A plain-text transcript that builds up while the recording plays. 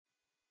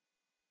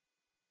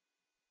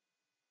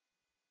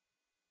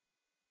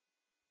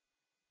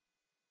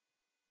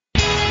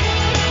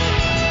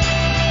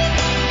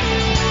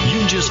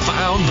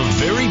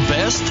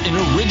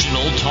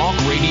Talk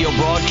radio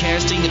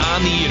broadcasting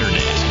on the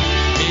internet.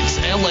 It's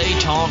LA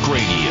Talk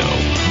Radio.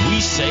 We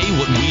say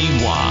what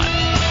we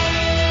want.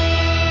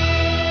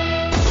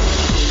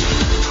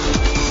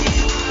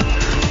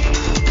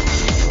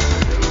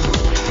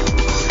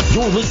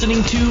 You're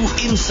listening to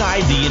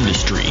Inside the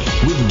Industry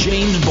with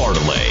James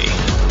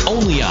Bartolet,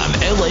 only on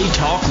LA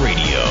Talk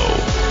Radio.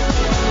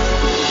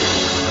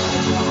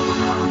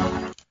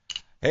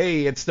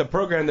 Hey, it's the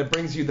program that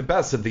brings you the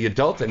best of the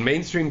adult and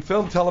mainstream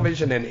film,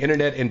 television, and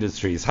internet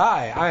industries.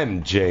 Hi,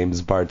 I'm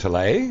James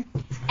Bartolet.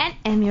 And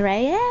Amy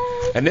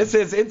Reyes. And this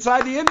is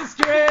Inside the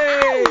Industry!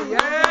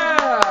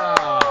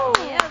 Yeah!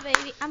 Yeah,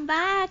 baby. I'm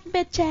back,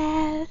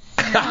 bitches.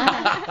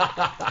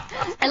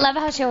 I love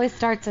how she always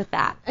starts with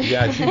that.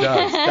 Yeah, she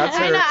does. That's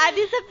her. I know, I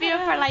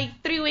disappeared for like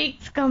 3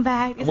 weeks, come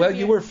back. Well,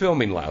 you were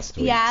filming last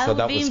week, yeah, so I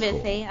that was being was cool.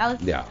 busy. I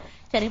was Yeah.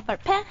 shooting for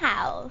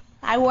Penthouse.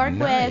 I work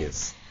Nice.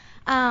 with,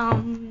 I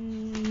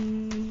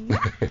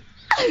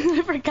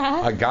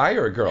forgot. A guy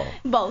or a girl?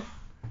 Both.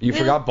 You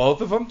forgot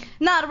both of them?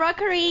 Not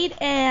Rocker Reed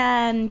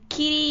and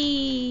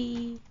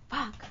Kitty.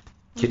 Fuck.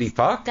 Kitty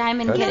Fuck?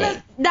 Diamond That's-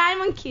 Kitty.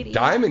 Diamond Kitty.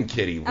 Diamond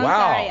Kitty. I'm Wow.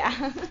 sorry,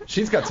 yeah.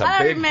 She's got some I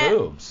big remember-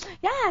 boobs.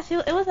 Yeah,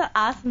 it was an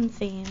awesome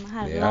scene. I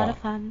had a Yeah. lot of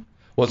fun.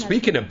 Well,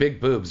 speaking of big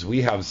boobs,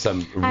 we have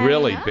some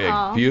really know. big,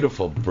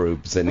 beautiful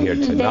boobs in here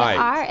They tonight.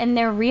 are, and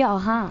they're real,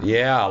 huh?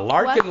 Yeah,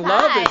 Larkin What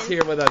Love size? is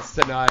here with us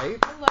tonight.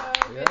 Hello,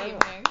 good Yeah. evening.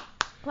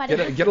 What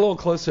Get a little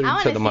closer I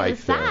want to the see mic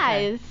the there.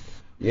 size.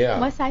 Yeah.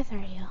 What size are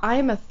you? I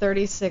am a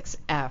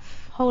 36F.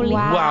 Holy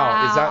Wow.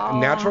 Wow, is that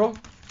natural?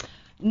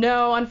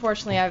 No,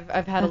 unfortunately,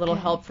 I've had a little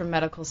Okay. help from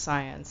medical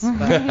science.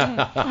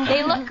 But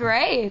They look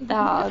great,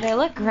 though. They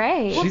look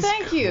great. well, She's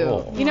thank you.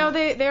 cool. You know,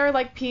 they're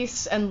like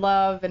peace and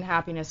love and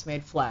happiness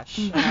made flesh.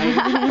 And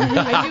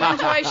I do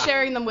enjoy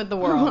sharing them with the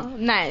world.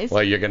 Nice.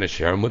 Well, you're going to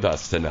share them with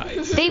us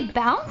tonight. They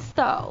bounce,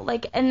 though.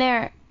 Like,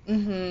 and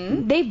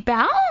Mm-hmm. they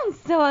bounch,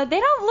 so they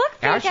don't look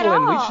fake at all.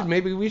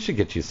 Ashlyn, we should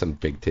get you some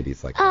big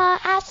titties like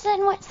that.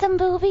 Ashlyn, want some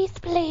boobies,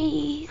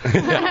 please?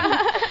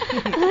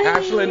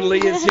 Ashlyn Lee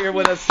is here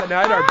with us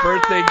tonight, our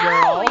birthday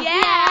girl.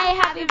 Yay,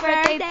 happy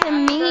birthday to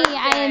me.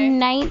 I am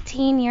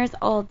 19 years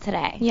old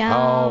today.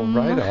 Oh,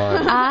 right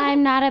on.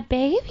 I'm not a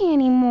baby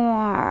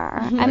anymore.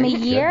 I'm a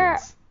Thank year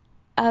goodness.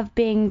 of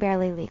being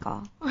barely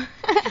legal.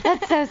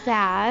 That's so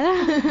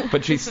sad.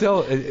 But she's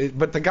still,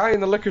 but the guy in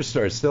the liquor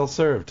store is still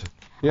served.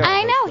 Yeah,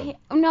 I that's know.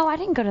 good. No, I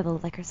didn't go to the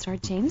liquor store,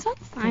 James. Don't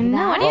say I know.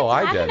 that. What are you Oh,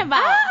 I talking did.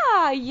 about?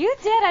 Ah, you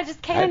did. I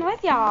just came in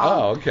with y'all.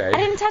 Oh, okay. I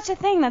didn't touch a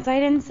thing. That's why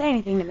you didn't say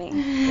anything to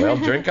me. Well,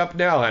 drink up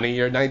now, honey.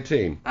 You're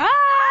 19. Ah,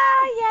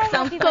 yeah.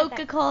 Some happy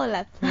birthday.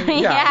 Coca-Cola.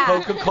 Yeah,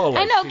 Coca-Cola.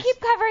 I know. She's- Keep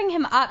covering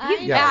him up.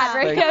 He's Yeah, bad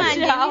right thank now. Come on,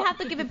 you. Jim, we have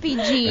to give it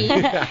PG.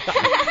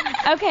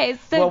 Okay,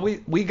 so Well,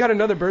 we got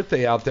another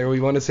birthday out there. We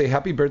want to say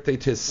happy birthday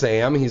to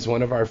Sam. He's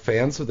one of our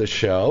fans of the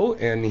show,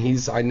 and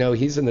I know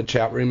he's in the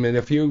chat room. And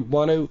if you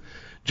want to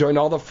join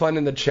all the fun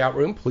in the chat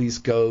room, please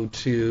go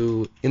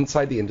to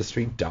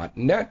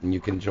InsideTheIndustry.net, and you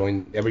can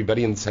join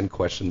everybody and send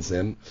questions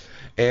in.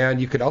 And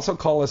you could also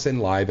call us in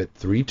live at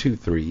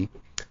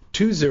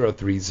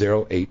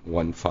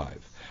 323-203-0815.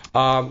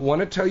 Want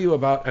to tell you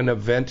about an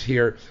event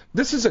here.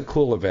 This is a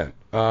cool event.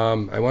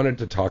 I wanted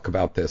to talk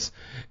about this.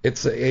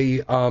 It's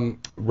a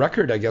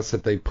record, I guess,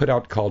 that they put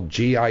out called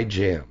GI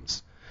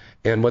Jams.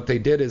 And what they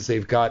did is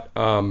they've got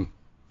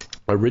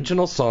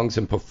original songs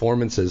and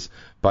performances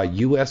by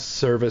U.S.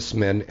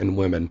 servicemen and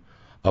women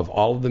of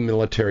all of the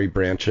military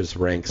branches,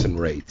 ranks, and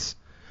rates.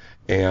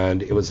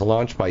 And it was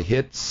launched by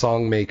hit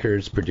song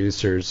makers,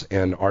 producers,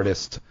 and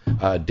artists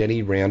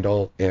Denny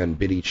Randall and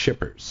Biddy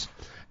Shippers.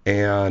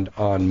 And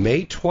on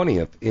May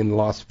 20th in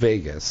Las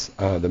Vegas,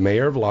 the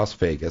mayor of Las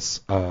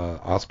Vegas,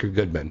 Oscar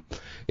Goodman,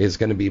 is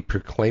going to be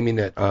proclaiming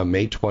it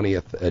May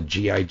 20th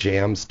GI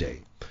Jams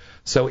Day.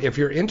 So if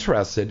you're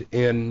interested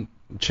in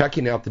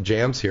checking out the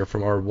jams here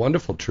from our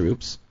wonderful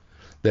troops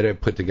that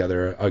have put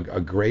together a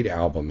great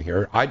album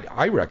here,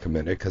 I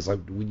recommend it because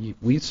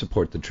we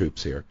support the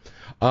troops here.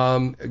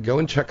 Go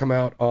and check them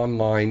out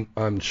online.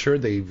 I'm sure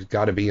they've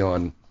got to be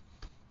on,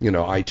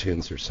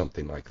 iTunes or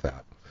something like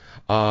that.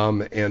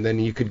 And then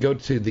you could go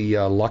to the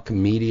Luck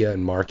Media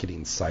and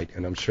Marketing site,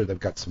 and I'm sure they've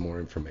got some more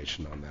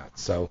information on that.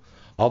 So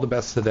all the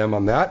best to them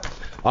on that.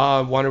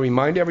 Want to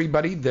remind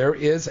everybody there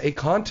is a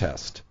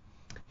contest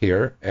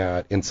here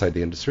at Inside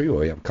the Industry.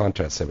 We have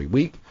contests every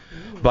week.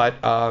 But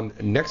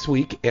next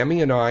week,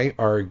 Emmy and I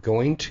are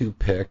going to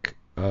pick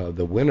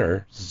the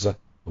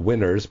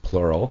winners,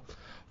 plural,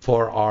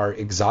 for our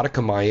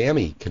Exotica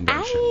Miami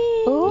convention.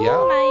 Ooh, Yeah.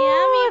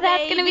 Miami,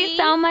 that's gonna be baby.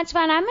 so much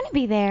fun. I'm gonna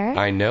be there.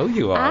 I know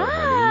you are,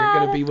 honey. You're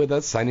going to be with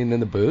us signing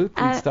in the booth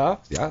and stuff.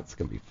 Yeah, it's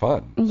going to be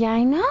fun. Yeah,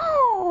 I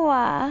know.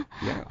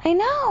 Yeah. I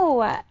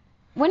know.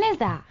 When is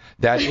that?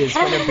 That is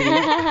going to be,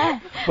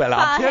 well,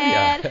 I'll tell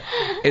ahead. you.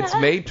 It's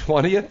May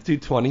 20th to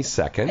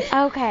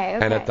 22nd. Okay.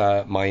 And at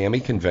the Miami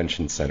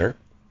Convention Center.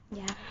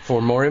 Yeah.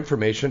 For more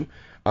information,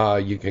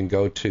 you can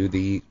go to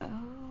the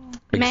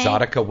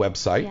Exotica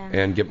website Yeah.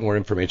 and get more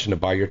information to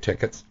buy your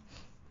tickets.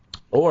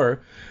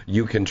 or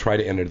you can try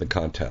to enter the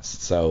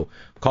contest. So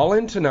call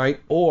in tonight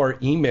or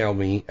email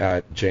me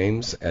at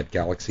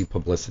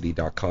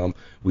james@galaxypublicity.com.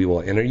 We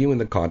will enter you in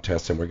the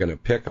contest, and we're going to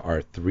pick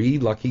our 3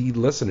 lucky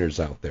listeners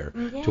out there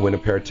to win a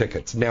pair of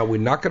tickets. Now, we're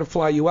not going to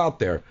fly you out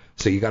there,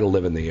 so you got to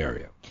live in the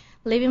area.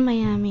 Live in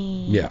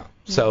Miami. Yeah.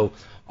 So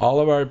all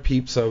of our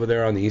peeps over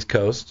there on the East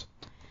Coast,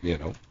 you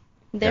know.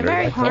 They're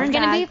very Enter that hard. It's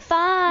going to be fun.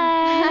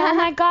 Oh,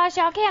 my gosh.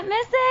 Y'all can't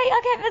miss it.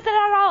 Y'all can't miss it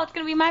at all. It's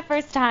going to be my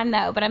first time,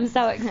 though, but I'm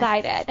so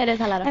excited. It is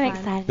a lot of I'm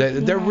fun.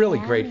 excited. They're really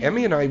great.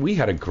 Emmy and I, we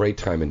had a great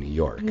time in New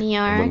York. New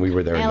York, when we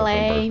were there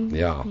LA. in November.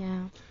 Yeah.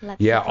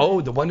 Lots Yeah. of fun.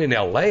 Oh, the one in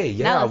L.A.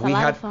 Yeah. That was a We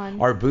lot had of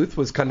fun. our booth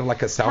was kind of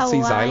like a South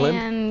Seas Island.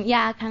 Hawaiian,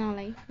 yeah, kind of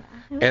like.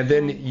 And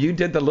then you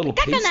did the little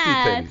pasty thing.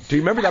 Coconuts. Do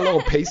you remember that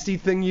little pasty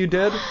thing you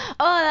did?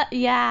 Oh,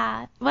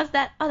 yeah. What's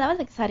that? Oh, that was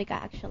Exotica,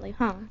 actually,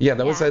 huh? Yeah,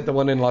 that was at the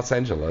one in Los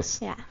Angeles.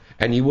 Yeah.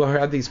 And you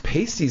had these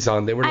pasties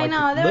on. They were I like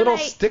know, they were little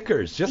like-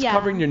 stickers, just yeah.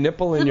 covering your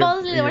nipple and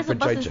Supposedly they your were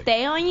supposed to vajayjay.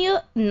 stay on you.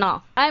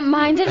 No.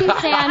 Mine didn't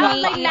stay on I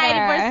me was like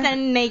either.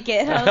 90%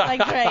 naked. I was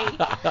like, great.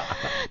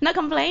 Not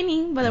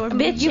complaining, but they were.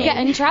 Bitch, you get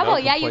in trouble. No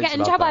Yeah, you get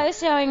in complaints trouble. about I was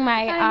showing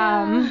my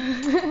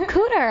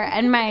cooter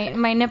and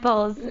my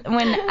nipples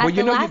when at Well, you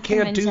the know you last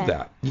can't do convention.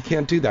 that. You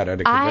can't do that at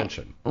a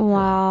convention.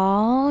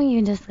 Well,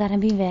 you just gotta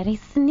be very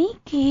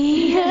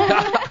sneaky.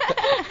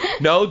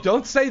 No,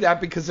 don't say that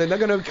because then they're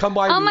going to come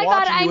by Oh and my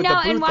watch God, I you know,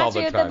 at the and booth all watch the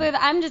you at time. the booth.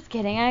 I'm just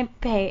kidding.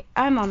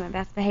 I'm on my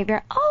best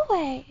behavior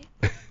always.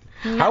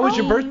 How was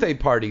your birthday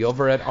party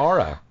over at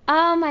Aura?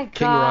 Oh my God.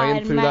 King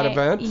Ryan threw that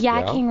event? Yeah,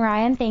 Yeah. King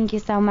Ryan. Thank you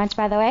so much,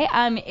 by the way.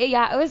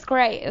 Yeah, it was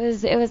great.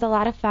 It was a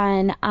lot of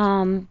fun.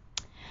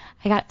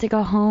 I got to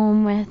go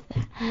home with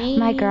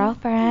my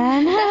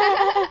girlfriend.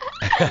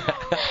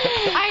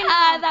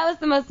 That was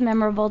the most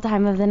memorable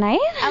time of the night.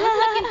 I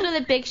was looking through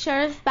the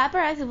pictures.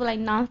 Paparazzi were like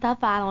nonstop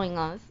following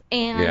us,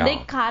 and Yeah. they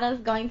caught us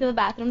going to the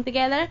bathroom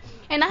together.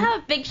 And I have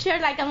a picture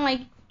like I'm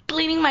like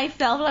cleaning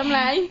myself. I'm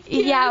like,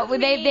 Yeah,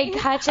 excuse they me.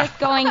 catch us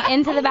going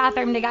into the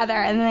bathroom together,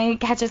 and then they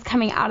catch us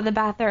coming out of the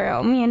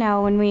bathroom. You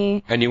know, when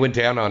we. And you went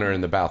down on her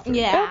in the bathroom.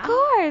 Yeah. Of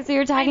course, we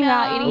were talking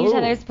about know. eating each Ooh.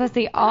 other's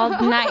pussy all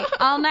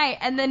night,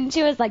 and then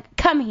she was like,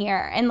 "Come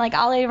here," and like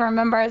all I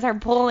remember is her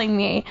pulling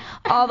me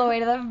all the way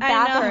to the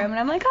bathroom, and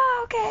I'm like,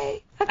 "Oh,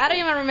 okay." I don't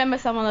even remember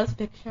some of those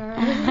pictures.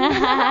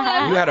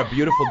 You had a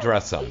beautiful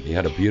dress on. You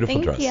had a beautiful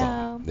Thank dress you.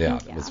 on. Yeah,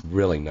 Thank it was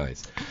really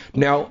nice.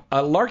 Now,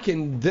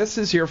 Larkin, this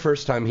is your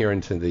first time here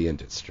into the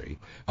industry.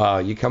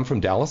 You come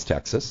from Dallas,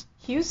 Texas.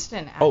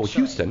 Houston, actually. Oh,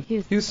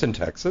 Houston,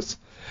 Texas.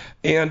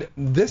 And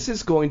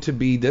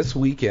this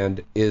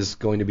weekend is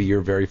going to be your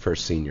very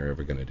first scene you're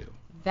ever going to do.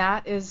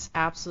 That is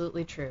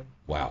absolutely true.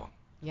 Wow.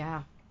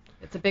 Yeah.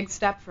 It's a big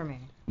step for me.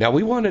 Now,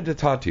 we wanted to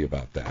talk to you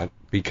about that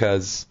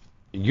because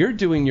you're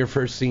doing your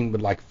first scene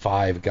with like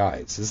 5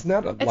 guys. Isn't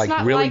that It's like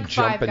not really like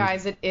jumping? 5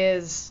 guys. It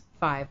is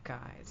 5 guys.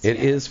 It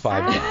is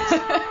 5 guys.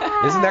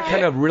 Isn't that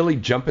kind of really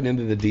jumping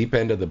into the deep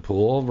end of the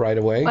pool right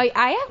away? Like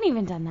I haven't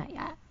even done that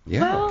yet.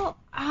 Yeah. Well,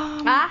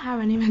 I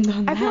haven't even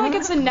done that. I feel like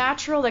it's a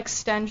natural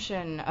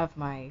extension of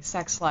my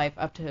sex life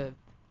up to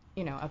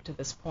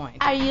this point.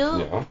 Are you?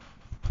 Yeah.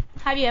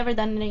 Have you ever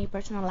done it in your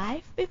personal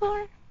life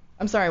before?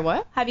 I'm sorry,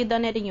 what? Have you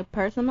done it in your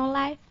personal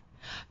life?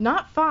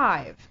 Not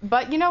 5.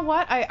 But you know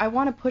what? I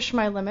want to push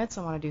my limits.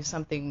 I want to do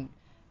something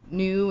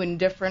new and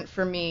different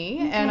for me.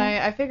 And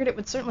I figured it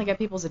would certainly get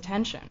people's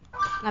attention.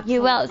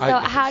 You will. So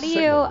I how do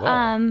certainly you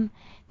will.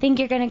 think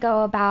you're gonna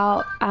go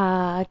about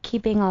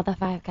keeping all the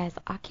 5 guys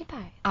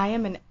occupied? I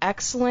am an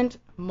excellent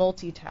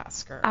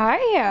multitasker. Are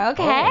you?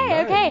 Okay,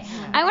 Oh, okay. nice.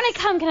 I want to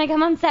come. Can I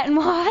come on set and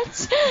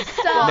watch?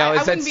 Now,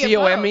 is that wouldn't be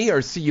C-O-M-E opposed.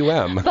 or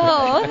C-U-M? Both.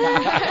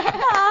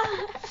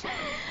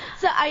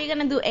 So are you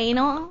gonna do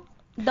anal,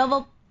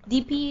 double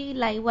DP?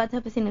 Like what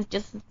type of scene is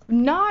just?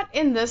 Not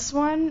in this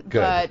one,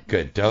 Good, but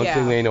good. Don't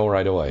yeah. do anal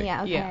right away.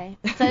 Yeah. Okay.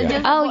 Yeah. So Yeah.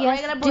 just Oh,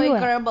 yes, regular do boy it.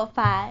 girl, but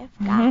 5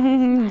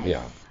 guys.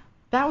 Yeah.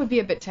 that would be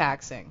a bit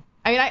taxing.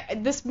 I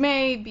mean, this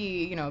may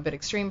be, a bit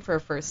extreme for a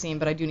first scene,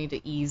 but I do need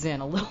to ease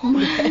in a little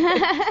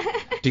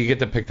bit. Do you get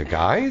to pick the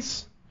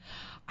guys?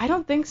 I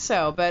don't think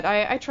so, but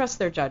I trust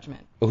their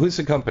judgment. Well, who's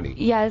the company?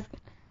 Yes.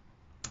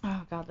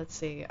 Oh, God, let's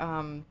see.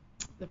 The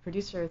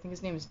producer, I think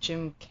his name is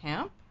Jim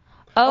Camp.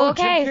 Oh, Oh,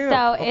 Jim okay. Camp.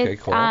 So Okay,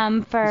 it's cool.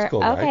 for He's a cool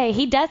guy. okay.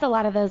 He does a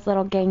lot of those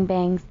little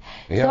gangbangs.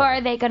 Yeah. So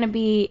are they gonna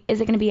be?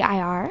 Is it gonna be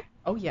IR?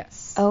 Oh,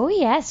 yes. Oh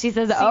yes. She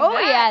says. See, Oh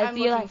that yes. I'm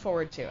You looking like.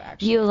 forward to,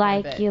 actually. You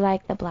quite a bit.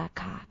 like the black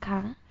cock,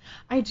 huh?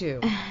 I do.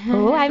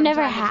 Oh, I've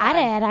never time to had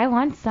time. it. I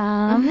want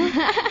some.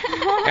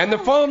 And the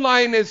phone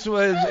line is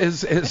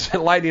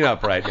lighting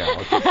up right now.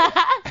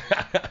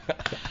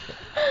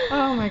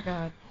 Oh, my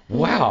God.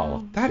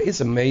 Wow, that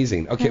is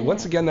amazing. Okay,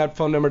 once again, that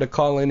phone number to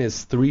call in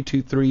is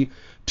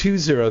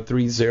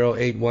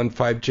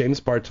 323-203-0815.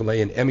 James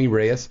Bartolet and Emmy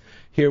Reyes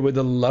here with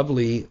the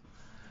lovely,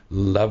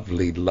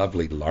 lovely,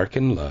 lovely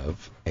Larkin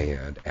Love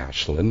and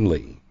Ashlyn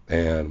Lee.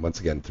 And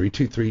once again,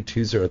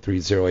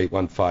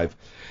 323-203-0815.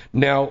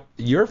 Now,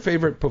 your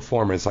favorite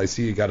performers, I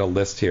see you got a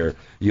list here.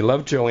 You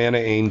love Joanna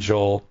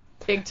Angel,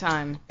 Big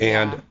time.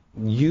 and Yeah.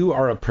 you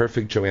are a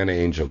perfect Joanna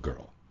Angel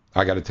girl.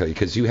 I got to tell you,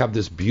 because you have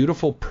this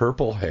beautiful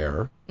purple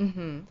hair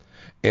and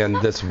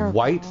this purple.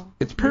 white.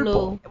 It's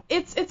purple.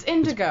 It's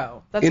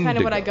indigo. That's kind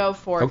of what I indigo. go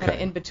for, kind of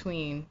Okay. in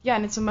between. Yeah,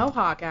 and it's a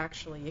mohawk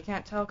actually. You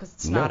can't tell because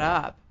it's No. not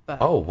up. But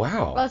Oh,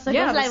 wow. Oh, so it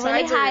yeah, goes like the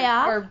really sides high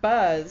are up.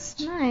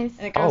 buzzed, Nice.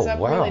 and it goes Oh, up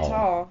really wow.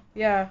 tall.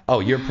 Yeah. Oh,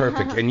 you're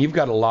perfect. And you've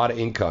got a lot of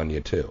ink on you,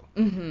 too.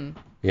 Mhm.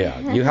 Yeah.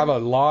 You have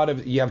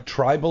you have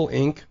tribal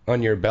ink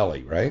on your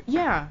belly, right?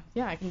 Yeah.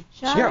 Yeah. I can.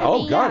 Yeah.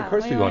 Oh, God. Of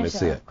course we want to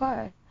see it. Of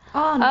course.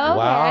 Oh, Okay, no.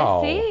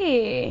 Wow. I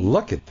see.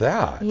 Look at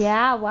that.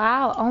 Yeah,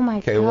 wow. Oh my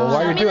Okay, god. well, while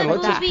Show you're me doing, the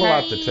let's just pull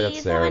out the boobies.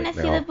 tits there. I want to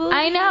see now. the boobies.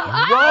 I know.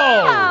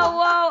 Whoa. Ah,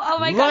 whoa. Oh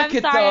my god, Look I'm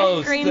at sorry I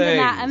those screamed in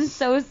that. I'm things.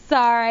 so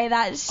sorry.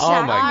 That Oh,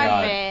 shocked my me.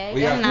 God. it.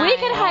 We have- Nice. We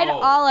could hide Oh.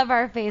 all of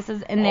our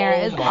faces in there,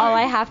 Oh is my all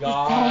I have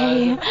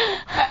God. to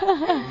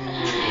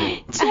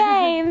say.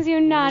 James, you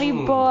naughty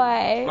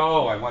boy.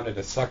 Oh, I wanted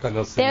to suck on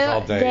those things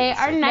all day. They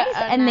are nice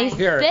and they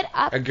Here, sit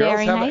up girls,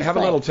 very have, nicely. have a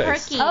little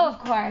taste. Turkey. Oh, of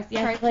course.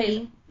 Yes,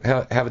 please.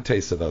 Turkey. Have a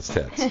taste of those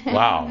tits.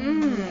 Wow.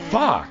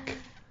 Fuck.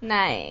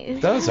 Nice.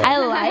 Those are I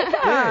like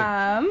big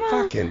them.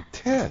 fucking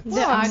tits.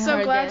 Well, I'm so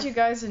gorgeous. glad you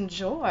guys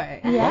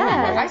enjoy. Oh,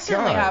 Yeah. my I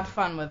certainly God. have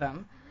fun with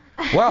them.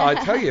 Well, I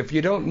tell you, if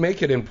you don't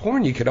make it in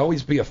porn, you could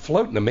always be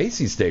afloat in a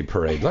Macy's Day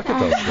Parade. Look at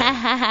those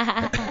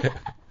things.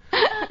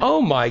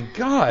 Oh, my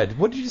God.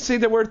 What did you say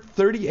there were?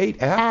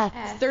 38F? F.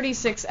 It's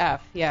 36F.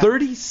 Yeah.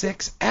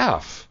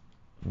 36F.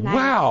 Nice.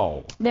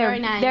 Wow. They're Very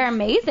nice. they're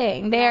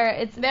amazing.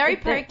 It's Very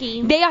it's-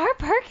 perky. They are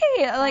perky.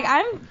 Like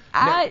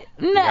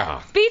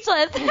Yeah.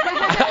 speechless.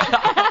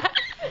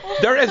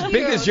 They're as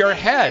big as your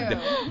head.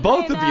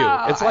 Both I of you.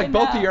 know, It's like I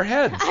both of know. your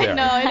heads there. I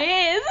know it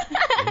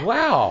is.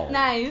 Wow.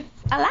 Nice.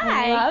 I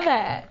I like. love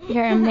it.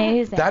 You're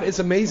amazing. That is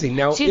amazing.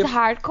 Now, She's if,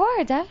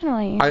 hardcore,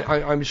 definitely.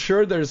 I'm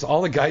sure there's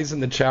all the guys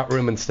in the chat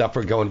room and stuff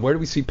are going, where do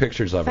we see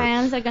pictures of her?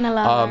 Fans are gonna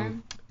love her.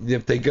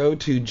 If they go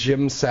to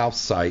Jim South's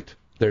site,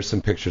 there's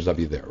some pictures of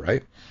you there,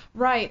 right?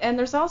 Right. And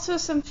there's also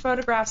some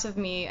photographs of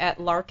me at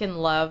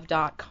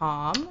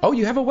larkinlove.com. Oh,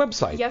 you have a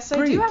website. Yes,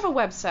 Great. I do have a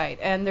website,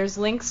 and there's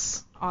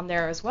links on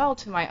there as well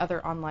to my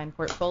other online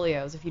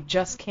portfolios if you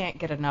just can't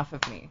get enough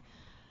of me.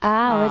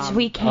 Which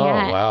we Oh,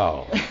 can't.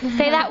 wow.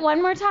 Say that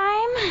one more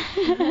time.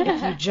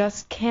 If you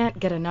just can't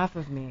get enough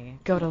of me,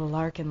 go to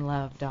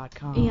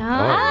larkinlove.com. Yeah.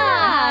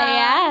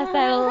 Yes,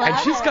 I love And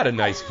she's got a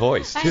nice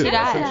voice, too. She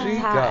does. Doesn't she?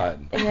 It's hot.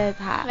 God. It is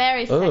hot.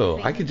 Very sexy. Oh,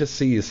 I could just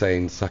see you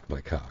saying, suck my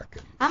cock.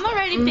 I'm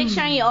already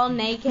picturing you all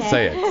naked.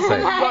 Say it.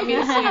 Say it. Want me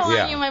to say I want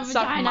Yeah. you in my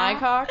suck vagina. my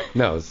cock?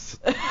 No,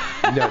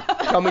 no.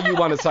 Tell me you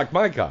want to suck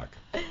my cock.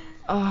 Oh,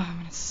 I'm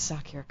going to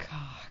suck your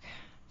cock.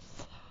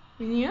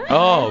 Yeah.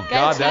 Oh,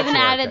 God, She that's even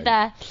added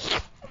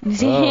working.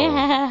 the.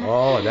 Yeah.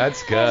 Oh,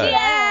 that's good.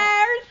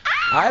 Cheers.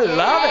 I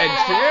love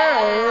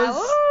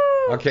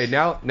it. Cheers. Okay,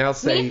 now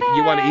say Me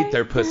you want to eat first.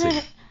 their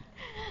pussy.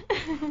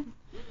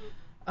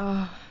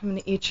 Oh, I'm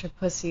going to eat your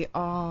pussy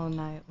all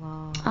night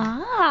long.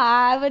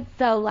 I would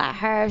so let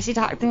her if she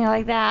talked to me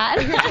like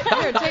that.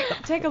 Here,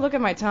 take a look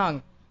at my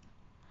tongue.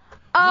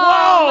 Oh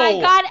Whoa!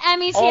 my God,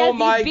 Emmy, she Oh has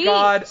my you beat.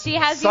 God, She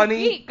has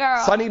Sunny, you beat,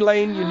 girl. Sunny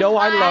Lane, you know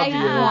I love I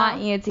you.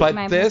 want you to But eat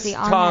my this pussy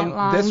all tongue, night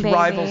long, this baby.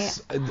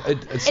 rivals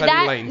Sunny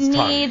That Lane's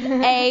needs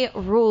tongue. a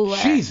ruler.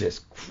 Jesus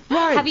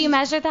Christ. Have you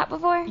measured that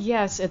before?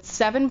 Yes, it's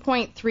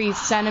 7.3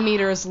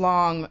 centimeters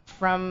long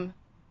from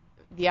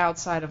the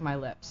outside of my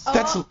lips.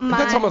 That's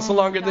almost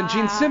longer than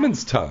Gene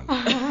Simmons' tongue.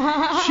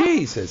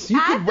 Jesus, you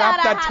could wrap thought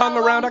I that had tongue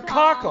a around a long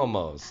cock tongue.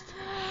 almost.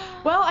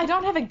 Well, I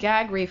don't have a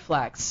gag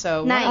reflex,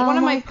 so Nice. one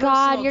of Oh my my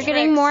God, personal you're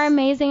getting tricks more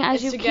amazing as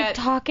is you to keep get-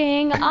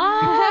 talking.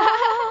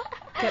 Ah.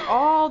 Get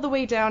all the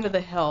way down to the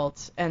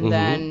hilt and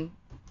then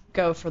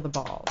go for the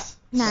balls.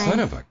 Nice. Son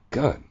of a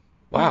gun.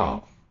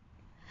 Wow.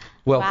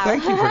 Well,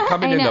 thank you for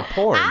coming I know. into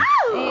porn.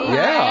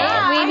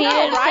 Yeah. We I know,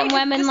 needed right? some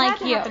women This like had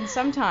to you. happen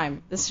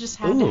sometime. This just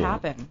had Ooh. to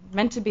happen.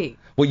 Meant to be.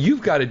 Well,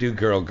 you've got to do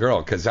girl,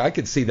 because I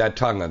could see that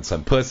tongue on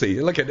some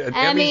pussy. Look at Emmy's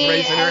Emmy,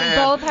 raising her hand.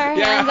 both her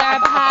hands are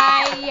up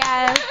high.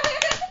 Yes.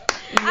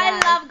 I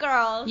love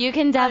girls. You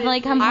can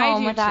definitely come I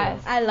home do with too.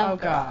 us. I love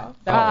Oh, God. girls.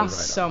 That would Oh, be right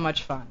so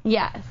much fun.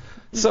 Yes.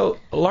 So,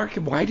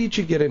 Larkin, why did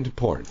you get into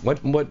porn?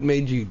 What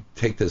made you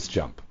take this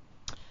jump?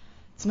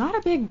 It's not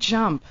a big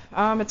jump.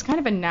 It's kind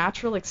of a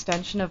natural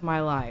extension of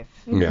my life.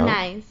 Yeah.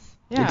 Nice.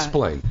 Yeah.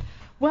 Explain.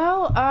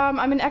 Well,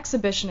 I'm an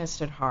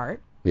exhibitionist at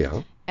heart,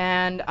 Yeah.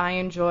 and I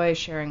enjoy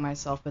sharing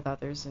myself with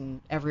others in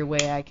every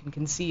way I can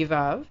conceive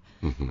of.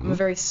 Mm-hmm. I'm a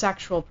very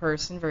sexual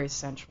person, very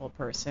sensual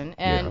person,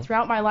 and Yeah.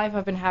 throughout my life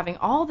I've been having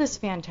all this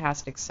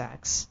fantastic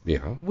sex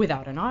Yeah.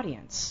 without an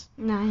audience.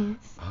 Nice.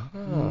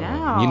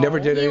 Now You never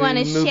did You any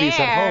wanna movies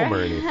share. at home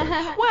or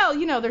anything.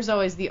 Well, there's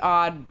always the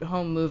odd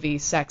home movie,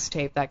 sex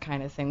tape, that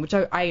kind of thing, which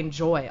I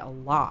enjoy a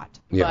lot.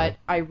 Yeah. But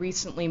I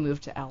recently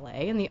moved to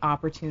LA, and the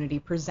opportunity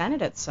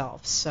presented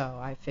itself, so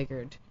I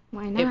figured.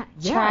 Why not?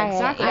 Yeah, Try it.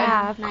 exactly.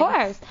 Yeah, of Nice.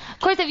 course. Of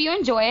course, if you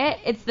enjoy it,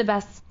 it's the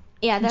best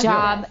Yeah, that's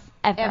job the best.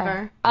 ever.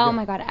 Ever. Oh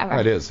my God, ever.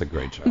 That is a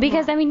great job.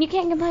 Because I mean, you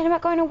can't complain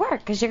about going to work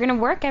because you're gonna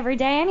work every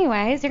day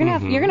anyways. You're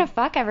gonna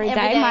fuck every Every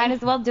day. day. Might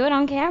as well do it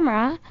on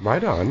camera.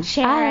 Right on.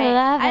 Share I it.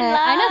 love it.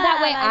 I know that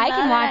way I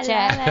can watch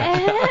I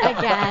love it. it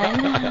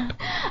again.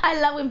 I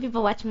love when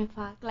people watch me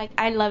fuck. Like,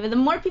 I love it. The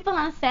more people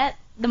on set,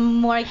 the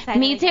more excited.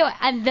 Me I too.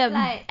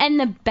 get. And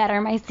the better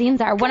my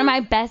scenes are. One of my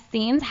best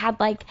scenes had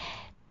like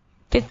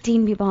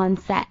 15 people on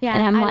set. Yeah,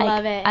 and I'm I like,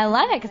 love it. I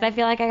love it because I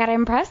feel like I gotta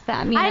impress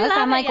them. You know? I So love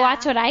I'm it, like, yeah.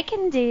 watch what I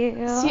can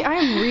do. See,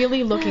 I'm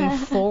really looking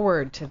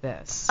forward to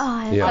this.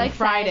 Oh, it's Yeah. so On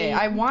Friday. I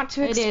exciting. want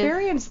to It is.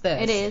 experience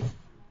this. It is.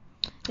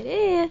 It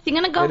is. You're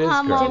gonna go It is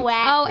home great. all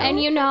wet. Oh,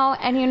 and you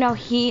know,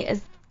 he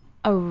is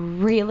a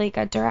really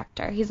good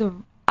director. He's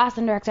an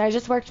awesome director. I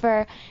just worked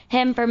for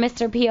him for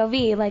Mr.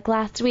 POV like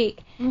last week.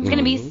 It's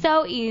gonna be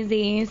so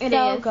easy, so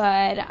is.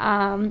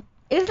 good.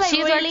 It's like She's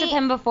really, worked with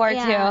him before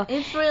yeah, too.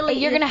 It's really.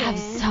 You're gonna have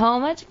so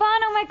much fun.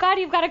 Oh my God,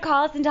 you've got to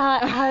call us and tell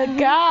us how it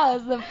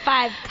goes. The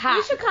 5 You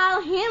cops. should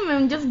call him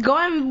and just go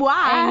and watch.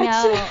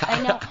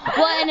 I know.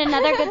 Well, and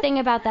another good thing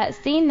about that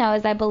scene though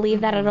is I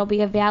believe that it'll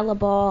be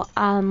available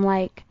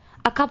like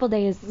a couple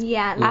days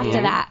Yeah.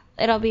 after that.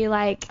 It'll be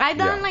like I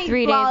done Yeah. like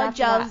 3 days blow after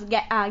jobs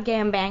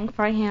game bang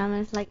for him.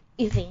 It's like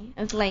easy.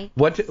 It's like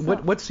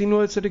What scene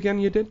was it again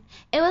you did?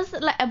 it was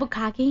like a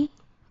bukkake.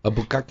 A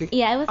bukkake?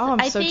 Yeah, it was. Oh,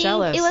 I'm I so think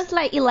jealous. it was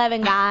like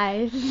 11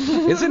 guys.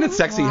 Isn't it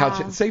sexy how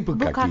Wow. say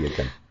bukkake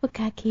again?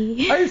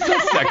 Bukkake. Oh, it's so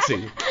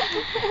sexy.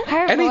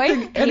 her Anything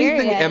voice.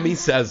 Period. Emmy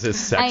says is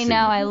sexy. I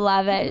know. I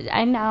love it.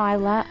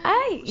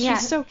 Yeah.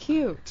 She's so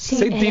cute.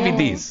 Say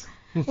DVDs.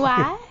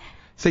 What?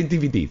 Say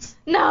DVDs.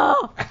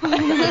 No.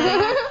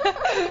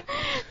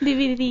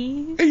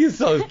 DVD. You're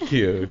so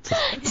cute.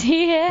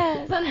 She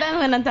is. Sometimes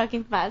when I'm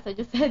talking fast, I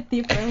just said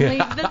differently.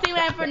 The thing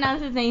when I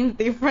pronounce his name is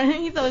different.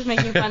 He's always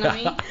making fun of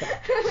me.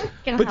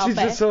 Can't But help she's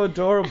it. just so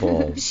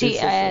adorable. She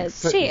It's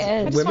just- is. She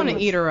is. I just want to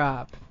eat her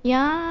up.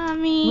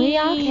 Yummy. We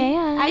all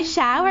can. I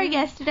showered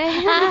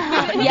yesterday.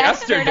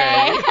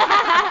 Yesterday.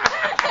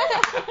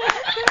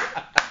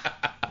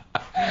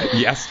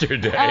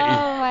 Yesterday.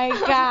 Oh my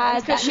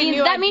God. That she means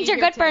knew I'd means be you're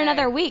here good for today.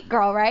 another week,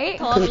 girl, right?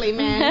 Totally,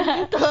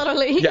 man.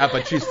 Totally. Yeah,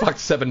 but she's fucked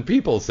 7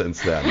 people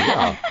since then.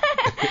 Yeah.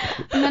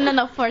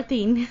 No,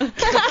 14. You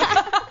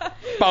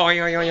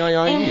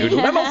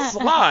little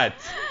slut.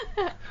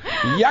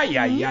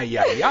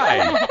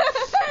 Yeah.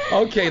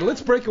 Okay,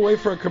 let's break away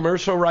for a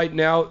commercial right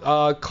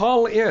now.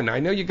 Call in. I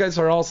know you guys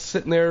are all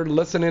sitting there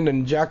listening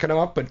and jacking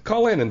off, but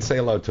call in and say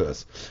hello to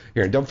us.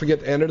 Here, and don't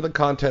forget to enter the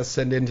contest.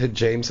 Send in to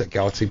James at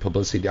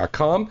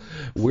galaxypublicity.com.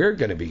 We're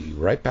going to be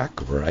right back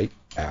right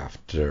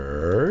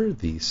after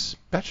these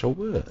special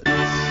words.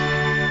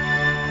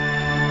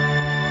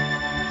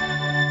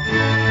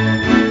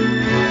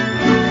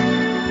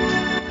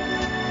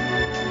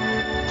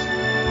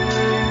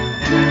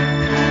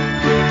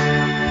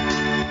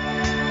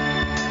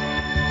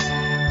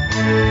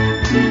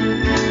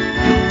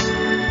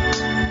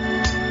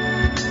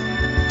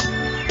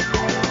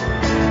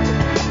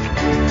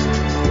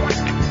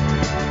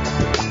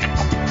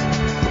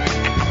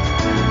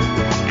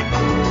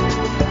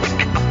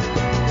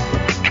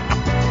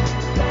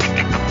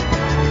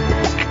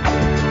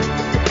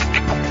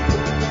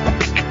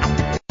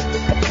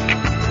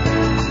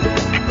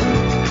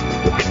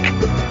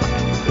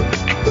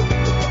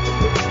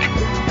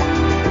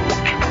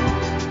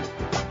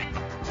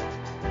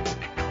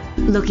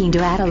 Looking to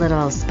add a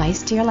little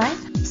spice to your life?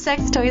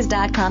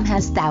 Sextoys.com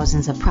has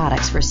thousands of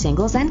products for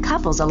singles and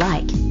couples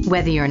alike.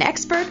 Whether you're an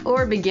expert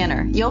or a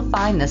beginner, you'll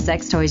find the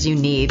sex toys you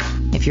need.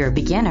 If you're a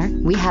beginner,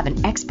 we have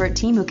an expert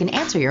team who can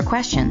answer your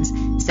questions.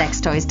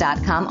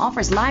 Sextoys.com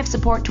offers live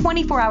support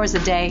 24 hours a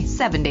day,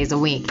 7 days a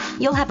week.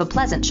 You'll have a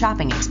pleasant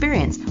shopping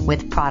experience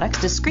with products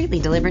discreetly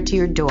delivered to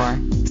your door.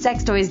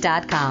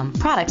 Sextoys.com,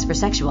 products for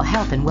sexual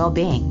health and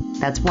well-being.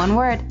 That's one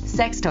word,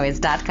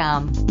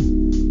 sextoys.com.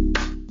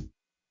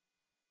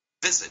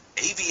 Visit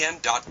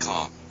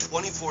avn.com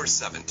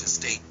 24/7 to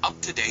stay up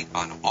to date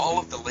on all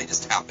of the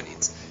latest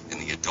happenings in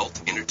the adult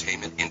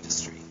entertainment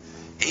industry.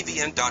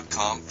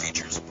 avn.com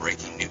features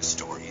breaking news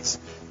stories,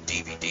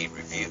 DVD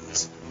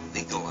reviews,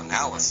 legal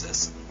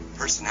analysis,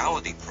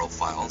 personality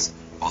profiles,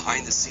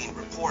 behind-the-scene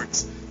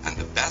reports, and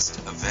the best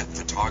event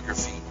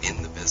photography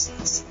in the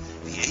business.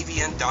 The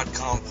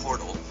avn.com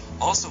portal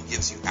also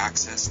gives you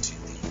access to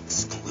the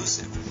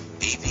exclusive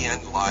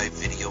AVN Live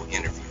video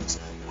interviews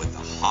with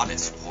the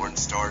hottest porn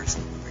stars,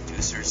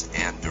 producers,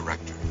 and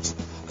directors.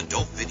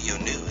 Adult Video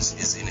News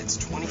is in its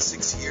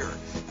 26th year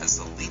as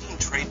the leading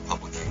trade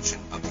publication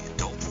of the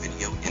adult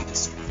video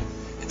industry.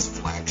 Its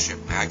flagship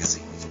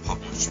magazine is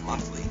published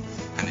monthly,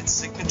 and its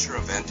signature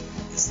event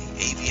is the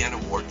AVN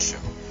Award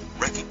Show,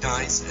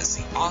 recognized as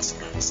the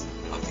Oscars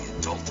of the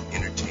adult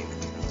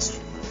entertainment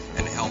industry,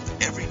 and held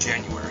every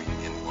January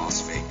in Las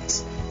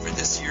Vegas. For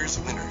this year's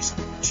winners,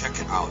 check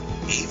out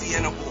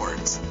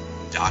avnawards.com.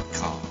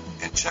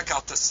 And check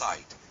out the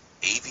site,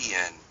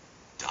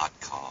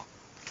 avn.com.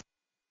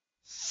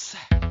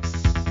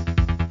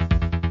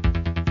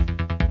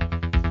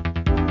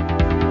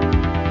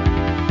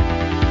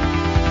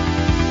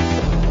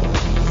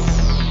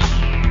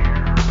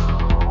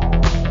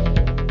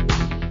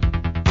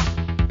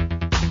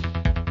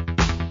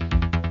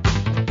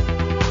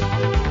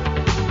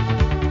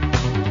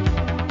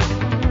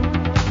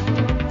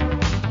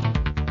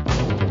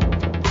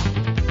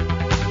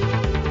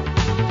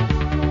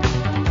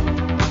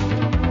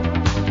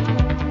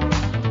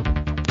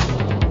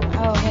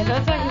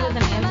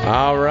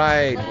 All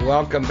right,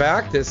 welcome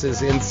back. This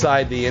is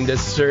Inside the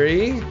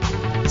Industry.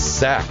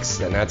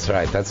 Sex, and that's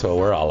right. That's what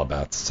we're all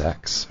about.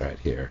 Sex, right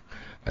here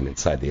on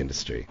Inside the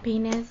Industry.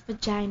 Penis,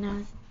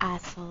 vaginas,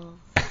 assholes.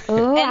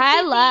 Ooh,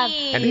 I love.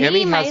 And me,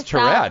 Emmy has myself.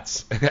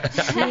 Tourette's.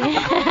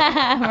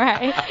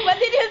 Right. What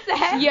did you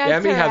say? You have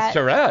Emmy has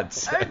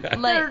Tourette's. Tourette's.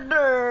 Like,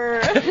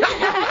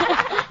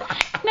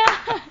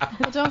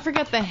 Well, don't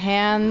forget the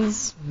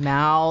hands,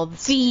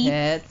 mouths, Feet.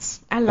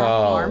 tits, I love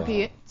Oh.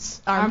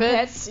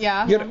 armpits.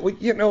 Yeah.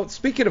 You know,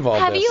 speaking of all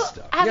have this you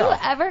stuff. have yeah. you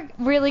ever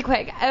really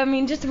quick? I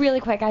mean, just really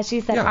quick, as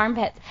she said, Yeah.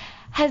 armpits.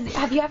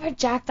 Have you ever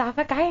jacked off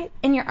a guy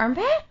in your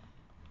armpit?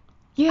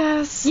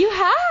 Yes. You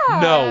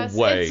have. No Yes,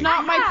 way. It's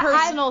not my Yeah,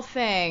 personal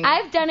thing.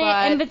 I've done it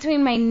but in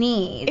between my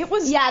knees. It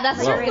was Yeah, that's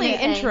really what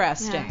I'm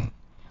interesting.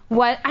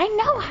 What? I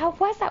know. How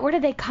was that? Where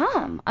did they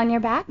come? On your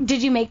back?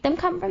 Did you make them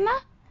come from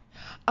that?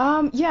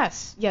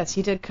 Yes,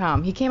 he did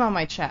come. He came on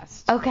my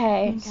chest.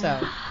 Okay. So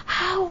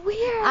How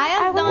weird. I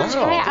have wanna done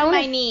try it. it I to wanna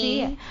my knee.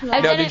 see it. Like-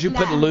 I've Now, done did it you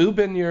put now. lube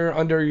in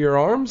under your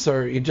arms,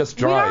 or you just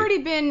we dry?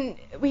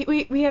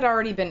 we had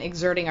already been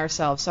exerting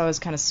ourselves, so I was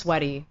kind of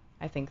sweaty.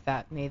 I think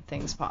that made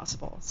things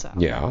possible. So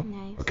Yeah.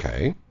 Nice.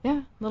 Okay.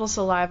 yeah, little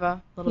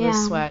saliva, a little bit of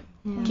Yeah. sweat,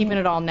 Yeah. keeping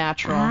it all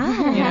natural. Ah, I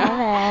you know?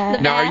 love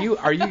it. Now, are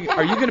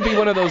you going to be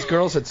one of those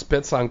girls that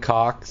spits on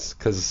cocks?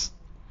 Because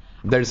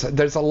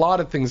there's a lot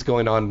of things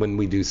going on when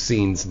we do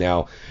scenes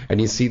now,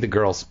 and you see the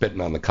girl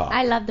spitting on the cock.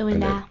 I love doing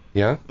And that.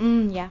 Yeah.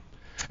 Yeah.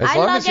 As I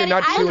long love as you're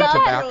not getting- I chewing love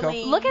tobacco.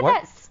 drooling. Look at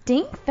What? that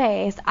stink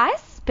face. I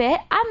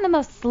spit. I'm the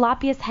most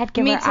sloppiest head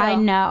giver Me too. I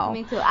know.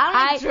 Me too. I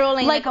don't like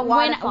drooling like a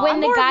when waterfall. when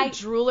I'm the more guy of a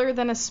drooler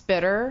than a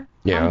spitter.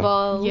 Yeah.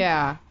 Both.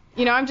 Yeah.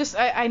 You know,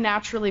 I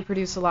naturally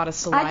produce a lot of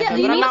saliva, get- but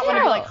me I'm not one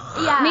to be too. like,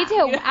 Yeah. Me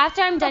too.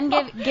 After I'm done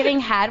giving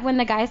head, when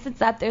the guy sits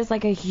up, there's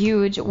like a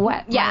huge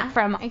wet Yeah, mark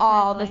from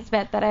all the exactly.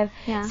 spit that I've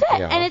Yeah. spit,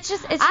 Yeah. and it's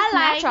just I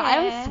like natural. I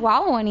it. don't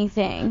swallow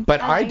anything.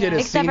 But I did a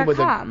Except scene for with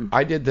cum.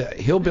 I did the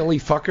hillbilly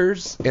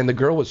fuckers, and the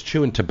girl was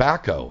chewing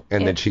tobacco,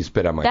 and then she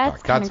spit on my That's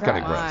cock. That's kinda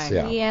kind of gross. gross.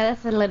 Yeah. Yeah,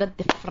 that's a little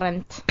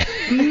different.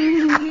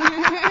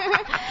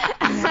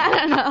 I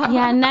don't know.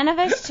 Yeah, none of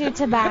us chew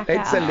tobacco.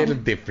 It's a little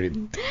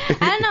different.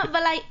 I don't know,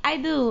 but like I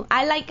do.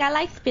 I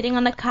like spitting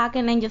on the cock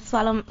and then just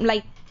swallow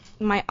like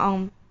my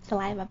own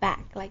saliva back.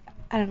 Like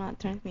I don't know, it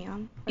turns me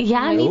on.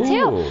 Yeah, me Ooh.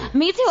 too.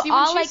 Me too. see, when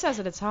all she like says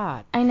it, it's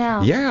hot. I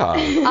know.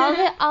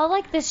 Yeah. All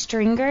like the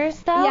stringers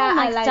though, Yeah, and,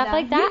 I like like stuff that.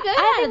 like that. You're good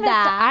I at think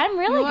that. I'm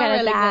really You good are at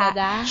really that.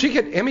 good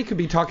at that. Emmy could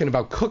be talking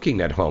about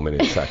cooking at home, and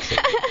it's sexy.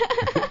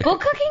 Well,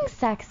 cooking's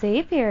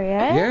sexy.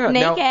 Period. Yeah.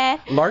 Now,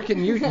 Naked.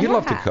 Larkin, you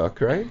love to cook,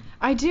 right?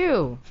 I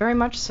do, very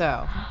much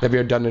so. Have you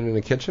ever done it in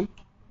the kitchen?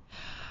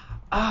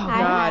 Oh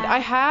God, I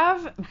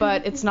have,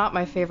 but it's not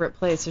my favorite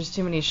place. There's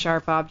too many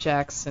sharp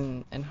objects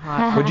and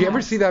hot. Would you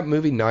ever see that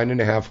movie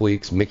 9.5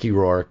 Weeks? Mickey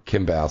Rourke,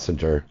 Kim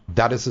Basinger.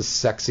 That is a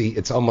sexy.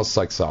 It's almost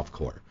like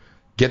softcore.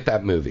 Get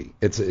that movie.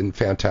 It's a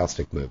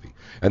fantastic movie.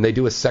 And they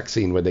do a sex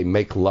scene where they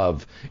make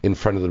love in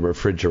front of the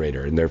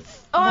refrigerator, and they're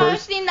I've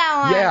seen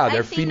that one. yeah, I've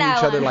they're seen feeding that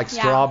each other one. like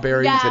Yeah.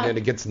 strawberries, Yeah. and then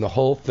it gets in the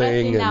whole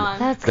thing, seen that and one.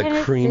 That's the kind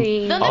of cream.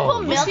 sweet. Don't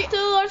Oh, they put milk too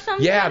or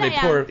something? Yeah, like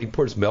that? he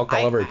pours milk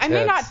all over her I tits.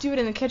 may not do it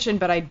in the kitchen,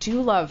 but I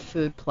do love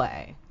food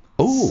play.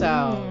 Ooh,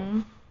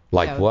 So,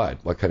 like yeah. what?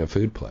 What kind of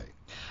food play?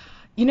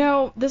 you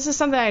know, this is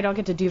something I don't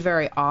get to do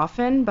very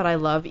often, but I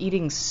love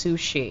eating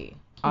sushi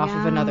off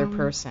of another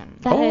person.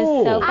 That is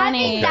Oh. so I've funny.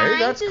 been Okay, dying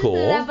that's to do cool.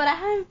 that, but I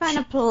haven't found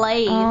a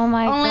place. Oh,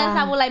 my Unless God.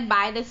 I would like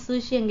buy the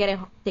sushi and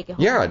take it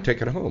home. Yeah,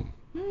 take it home.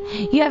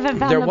 You haven't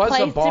found There the was a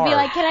place to bar. be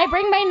like, can I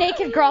bring my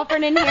naked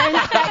girlfriend in here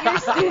and set your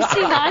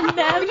sushi on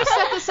them? Just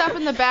set this up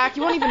in the back.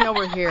 You won't even know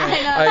we're here.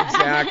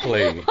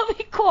 Exactly. I'll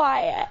be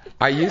quiet.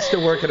 I used to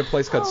work at a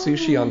place called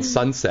Sushi on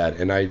Sunset,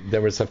 and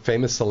there was a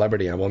famous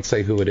celebrity. I won't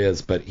say who it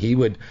is, but he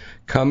would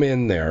come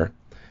in there,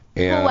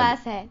 Who and was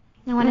it?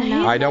 I want to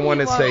know. I don't want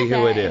to say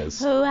who it is.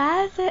 Who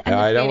was it?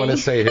 I don't want to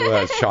say who it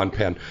was, Sean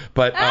Penn.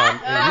 But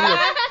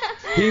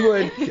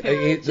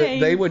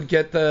they would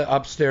get the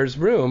upstairs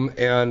room,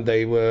 and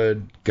they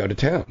would go to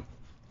town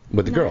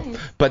with the girl.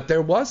 But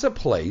there was a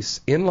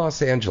place in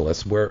Los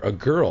Angeles where a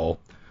girl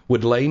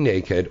would lay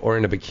naked or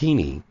in a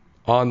bikini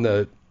on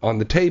the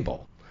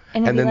table,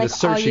 And and it'd then be the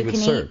like, all sushi you would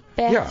can serve. eat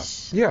Yeah,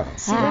 fish. yeah.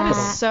 That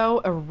is so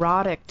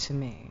erotic to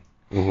me.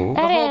 Mhm.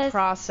 That whole is-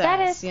 process,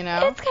 that is, you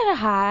know? It's kind of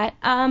hot.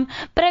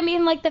 But I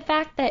mean, like the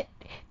fact that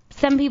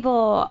some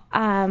people,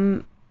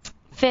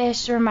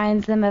 fish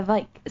reminds them of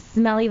like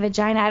smelly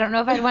vagina. I don't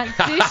know if I'd want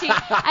sushi.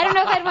 I don't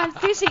know if I'd want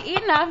sushi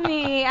eaten off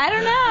me. I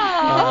don't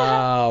know.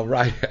 Oh,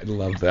 right. I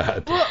love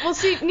that. Well,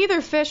 see, neither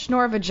fish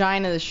nor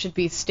vaginas should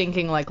be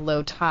stinking like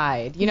low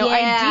tide. You know,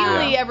 Yeah.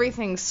 ideally Yeah.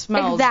 everything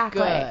smells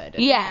Exactly. good.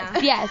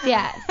 Yes, yes,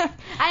 yes.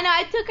 I know.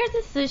 I took her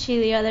to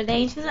sushi the other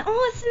day, and she was like,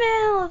 "Oh, it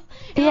smells."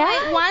 And Yeah,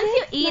 like, once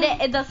you it eat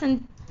it, it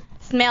doesn't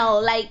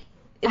smell like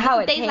How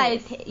it tastes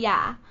like tastes.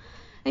 yeah.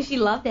 And she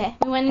loved it.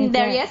 We went It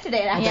there did.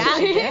 yesterday. Yeah,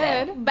 Actually. she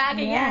did. Back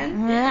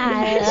again.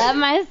 I love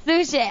my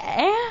sushi.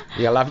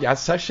 You love your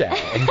sushi.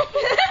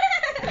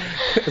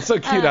 It's so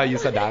cute how you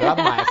said that. I love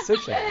my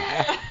sushi.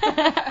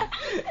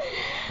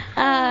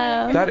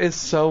 That is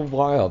so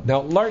wild.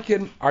 Now,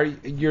 Larkin,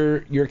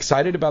 you're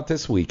excited about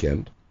this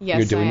weekend? Yes,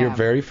 You're doing I your am.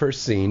 very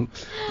first scene.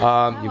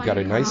 You've got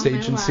a nice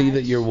agency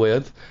that you're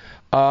with.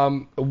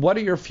 What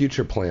are your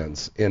future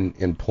plans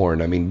in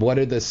porn? I mean, what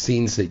are the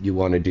scenes that you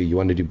want to do? You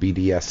want to do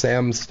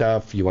BDSM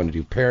stuff? You want to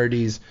do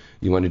parodies?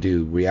 You want to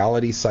do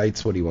reality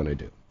sites? What do you want to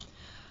do?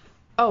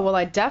 Oh, well,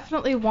 I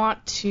definitely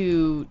want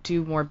to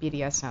do more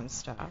BDSM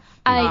stuff.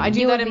 I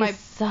do do that would in be my...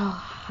 so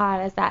hot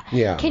as that.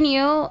 Yeah. Can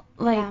you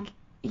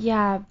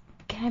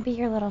can I be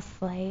your little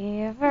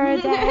slave for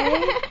a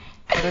day?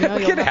 I don't know,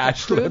 Look you'll at have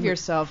to Ashlyn. prove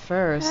yourself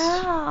first.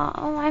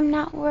 Oh, I'm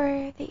not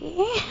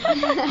worthy.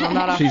 I'm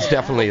not a... She's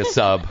definitely a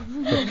sub.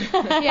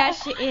 Yeah,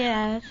 she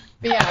is.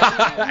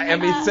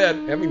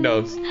 Yeah. Emmy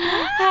knows.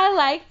 I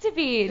like to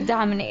be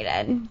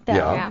dominated. Though.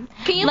 Yeah.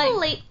 Can you Like-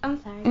 believe?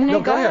 I'm sorry.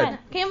 No, go ahead.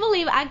 Can you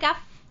believe I got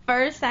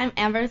first time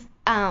ever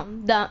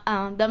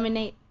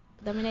dominated?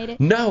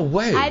 No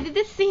way. I did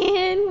the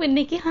scene with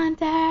Nikki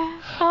Hunter.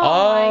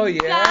 Oh, my yeah.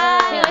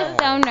 God. She was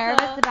so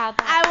nervous about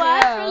that. I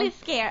was too. really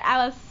scared.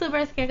 I was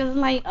super scared because I'm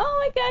like, oh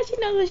my God, she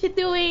knows what she's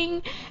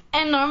doing.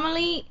 And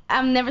normally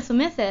I'm never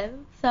submissive,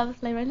 so I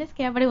was like really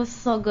scared, but it was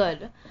so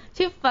good.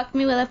 She fucked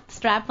me with a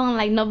strap on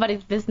like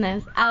nobody's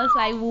business. I was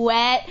like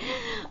wet.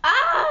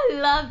 I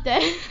loved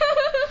it.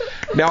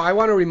 Now, I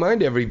want to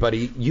remind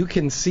everybody, you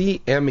can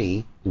see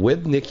Emmy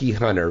with Nikki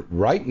Hunter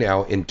right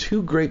now in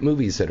two great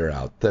movies that are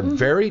out. The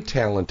very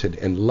talented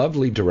and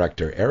lovely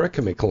director,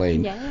 Erica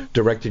McLean, Yes.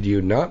 directed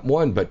you not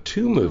one, but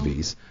two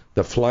movies,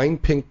 The Flying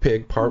Pink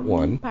Pig Part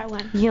 1, Part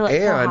 1. You look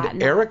so hot and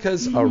now.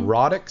 Erica's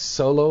Erotic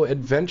Solo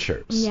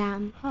Adventures. Yeah.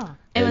 Huh.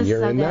 It And was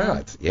you're so in good.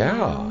 that.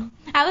 Yeah.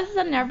 I was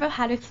so nervous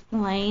how to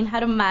explain how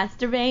to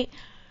masturbate,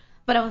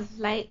 but I was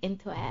like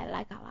into it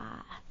like a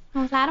lot.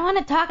 I was like, I don't want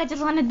to talk, I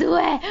just want to do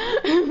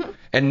it.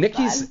 And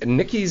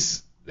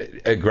Nikki's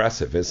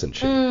aggressive, isn't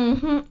she?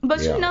 But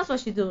Yeah. she knows what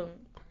she's doing.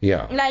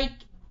 Yeah. Like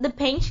the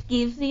pain she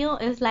gives you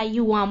is like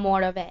you want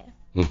more of it.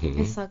 Mhm.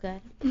 It's so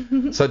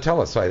good. So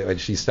tell us,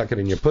 she stuck it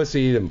in your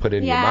pussy and put it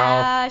in your mouth.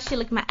 Yeah, she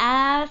licked my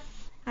ass.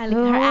 I licked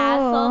her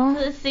asshole,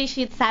 pussy.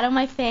 She sat on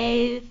my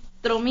face,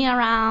 threw me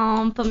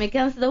around, put me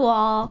against the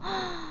wall,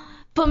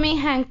 put me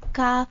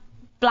handcuffed,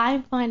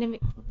 blindfolded me,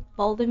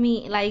 folded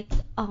me. Like,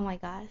 oh my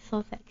God,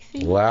 so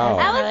sexy. Wow.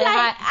 I was Really like,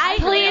 hot. I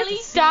Please literally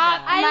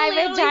stop. I My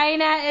literally-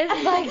 vagina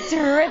is like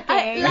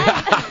dripping.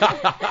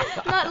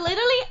 No,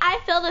 literally, I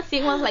felt the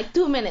scene was like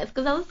 2 minutes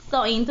because I was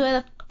so into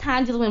it. The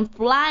time just went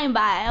flying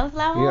by. I was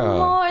like, Yeah.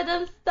 more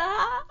than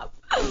stop.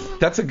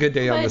 That's a good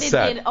day on But the it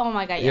set. did. Oh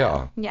my God,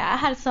 Yeah. yeah. I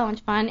had so much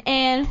fun.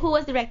 And who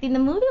was directing the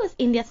movie was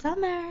India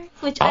Summers,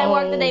 which I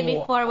worked the day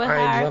before with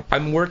her.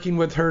 I'm working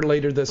with her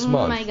later this Oh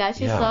month. my God,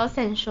 she's Yeah. so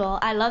sensual.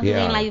 I love Yeah.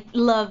 doing like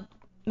love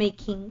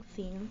making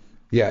scenes.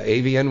 Yeah,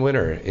 AVN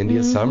winner,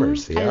 India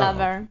Summers. Yeah. I love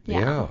her.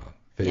 Yeah.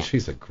 Yeah.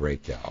 She's a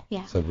great gal.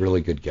 Yeah. She's a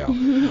really good gal.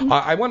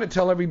 I want to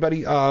tell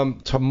everybody,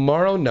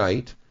 tomorrow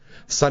night,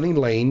 Sunny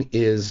Lane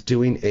is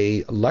doing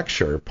a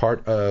lecture,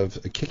 part of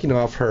kicking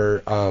off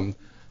her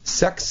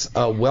sex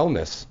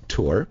wellness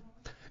tour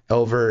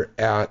over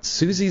at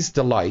Susie's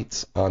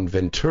Delights on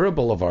Ventura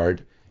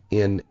Boulevard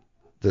in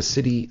the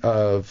city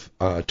of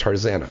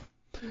Tarzana.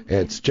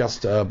 It's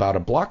just about a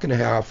block and a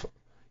half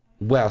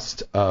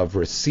west of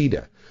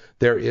Reseda.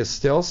 There is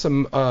still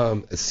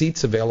some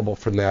seats available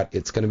from that.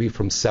 It's going to be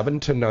from 7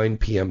 to 9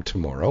 p.m.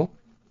 tomorrow.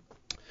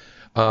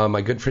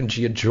 My good friend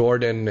Gia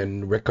Jordan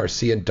and Rick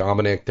Garcia and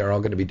Dominic, they're all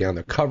going to be down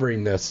there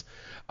covering this.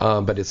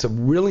 But it's a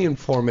really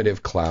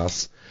informative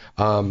class.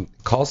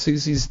 Call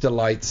Susie's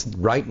Delights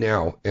right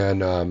now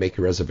and make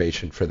a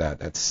reservation for that.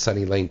 That's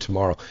Sunny Lane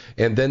tomorrow.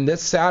 And then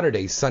this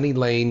Saturday, Sunny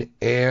Lane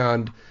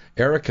and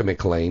Erica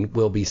McLean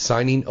will be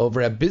signing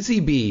over at Busy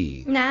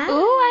Bee. Nice. Ooh,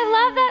 I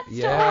love that store.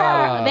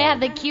 Yeah. They have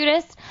the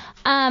cutest.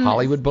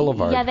 Hollywood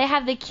Boulevard. Yeah, they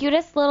have the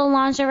cutest little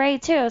lingerie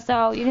too.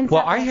 So you can.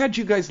 Well, set I that- had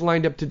you guys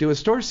lined up to do a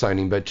store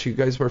signing, but you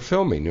guys were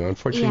filming.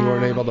 Unfortunately, you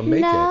weren't Yeah. able to make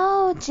it.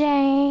 No,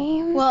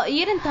 James. Well,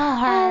 you didn't tell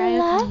her. I you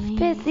love told me.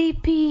 Busy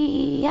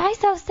Bee. I'm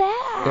so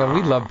sad. Yeah,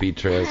 we love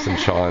Beatrice and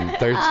Sean.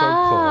 They're so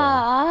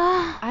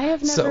Ah. I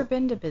have never So-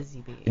 been to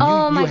Busy Bee. cool.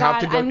 Oh my you have God,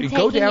 to go, I'm go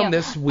taking down you.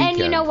 this weekend.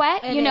 And you know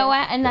what? It You know is.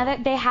 what? Another,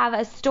 they have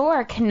a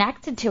store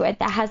connected to it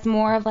that has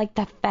more of like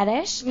the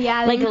fetish.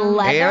 Yeah, like they do.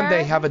 leather. And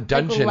they have a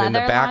dungeon in the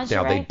leather back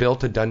now. lingerie. They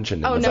built a dungeon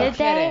in Oh, the no back. Did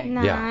they? kidding.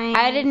 Nice. Yeah.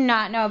 I did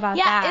not know about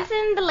Yeah, that.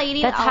 isn't the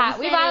lady That's hot.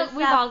 Olsen We've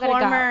all is got to go.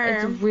 former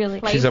It's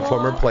really. She's a Playboy?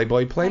 former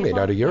Playboy Playmate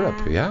out of Europe.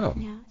 Yeah.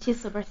 Yeah, she's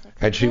super sexy.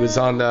 And she was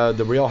on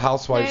the Real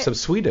Housewives of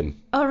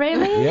Sweden. Oh,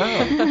 really?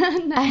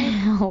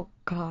 Yeah. Oh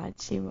God,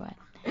 she would.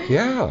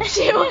 Yeah.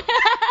 She would.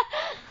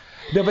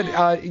 No,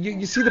 but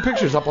you see the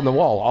pictures up on the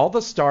wall. All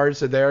the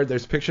stars are there.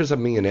 There's pictures of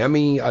me and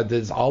Emmy.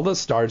 There's all the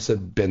stars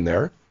have been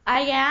there.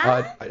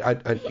 Yeah.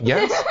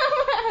 Yes.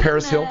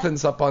 Paris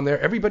Hilton's up on there.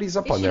 Everybody's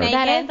up Is on she there. naked?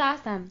 That is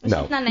awesome.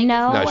 No. She's not naked.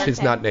 No. No, Worth she's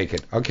it. not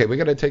naked. Okay, we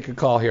got to take a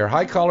call here.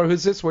 Hi, caller.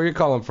 Who's this? Where are you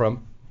calling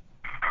from?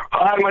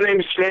 Hi, my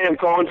name's Stan,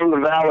 calling from the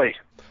Valley.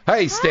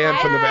 Hey, Stan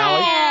from the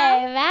Valley.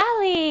 Hey,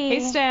 Valley. Hey,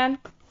 Stan.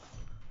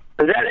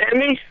 Is that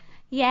Emmy?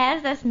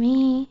 Yes, that's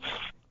me.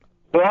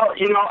 Well,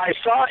 I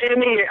saw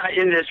Emmy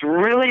in this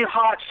really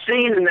hot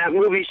scene in that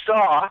movie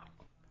Saw.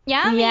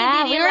 Yeah,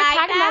 Yeah, did we you were like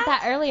talking about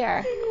that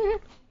earlier.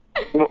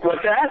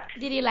 What's that?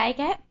 Did you like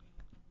it?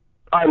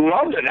 I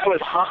loved it. That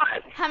was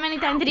hot. How many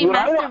times did you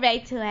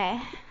masturbate to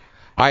it?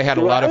 I had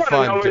a lot of fun.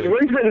 What I want to know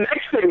is, when's the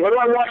next thing? What do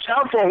I watch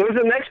out for? When's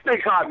the next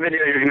big hot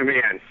video you're going to be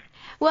in?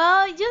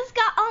 Well, just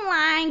go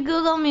online,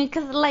 Google me,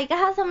 because I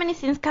have so many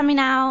scenes coming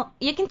out.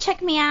 You can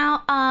check me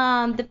out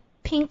on the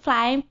Pink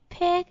Flying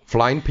Pig.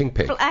 Flying Pink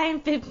Pig. Flying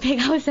Pink Pig,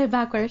 I always say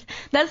backwards.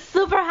 That's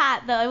super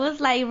hot, though. It was,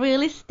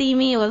 really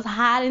steamy. It was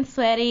hot and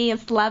sweaty and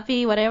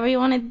sloppy, whatever you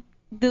want to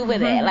do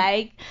with it.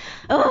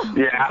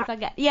 Yeah. So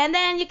good. Yeah, and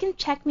then you can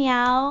check me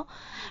out.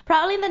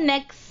 Probably the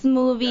next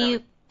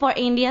movie for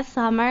India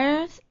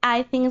Summers,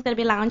 I think it's going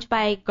to be launched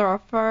by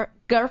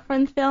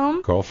Girlfriend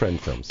Film.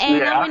 Girlfriend Films.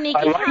 And I I'm with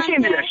Nikki like Hunter.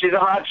 India. She's a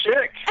hot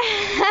chick.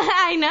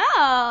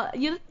 I know.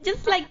 You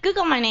just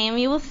Google my name.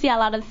 You will see a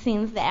lot of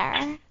scenes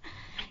there.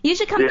 You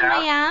should come to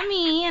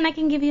Miami and I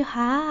can give you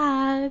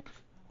hugs.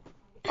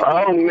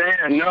 Oh,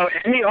 man. No,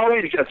 Emmy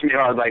always gets me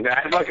hard like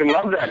that. I fucking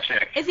love that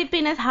chick. Is he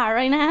penis hard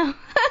right now?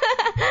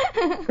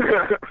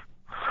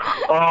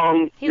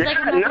 He's like,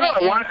 I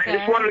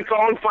just wanted to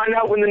call and find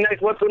out what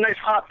the next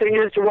hot thing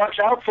is to watch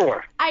out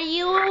for. Are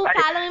you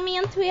following me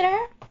on Twitter?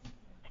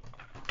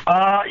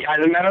 As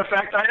a matter of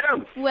fact, I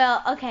am.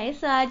 Well, okay,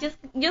 so just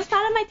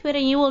follow my Twitter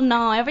and you will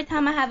know. Every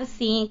time I have a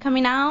scene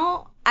coming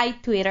out, I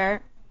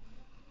Twitter.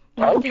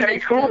 Okay,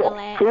 cool.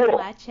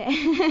 Watch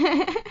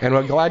it. And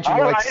I'm glad you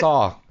like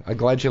Saw. I'm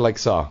glad you like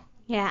Saw.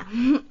 Yeah.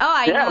 Oh,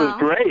 I know. Yeah, it was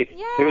great.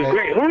 Yeah. It was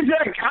great. Who's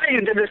that guy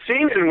you did the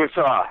scene in with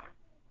Saw?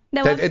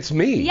 It's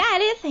me. Yeah,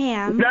 it is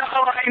him. No,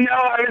 I know.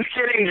 I was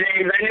kidding,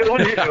 James. I knew it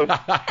was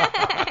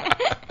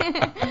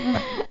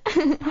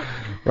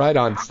you. Right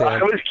on, Stan.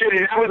 I was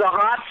kidding. That was a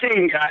hot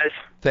scene, guys.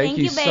 Thank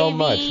you so baby.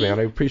 much, man.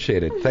 I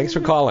appreciate it. Thanks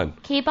for calling.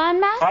 Keep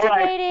on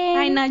masturbating.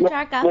 I know,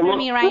 jerk off for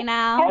me right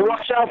now. I'll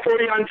watch out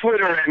for you on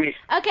Twitter, Emmy.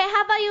 Okay,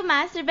 how about you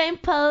masturbate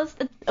and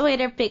post a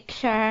Twitter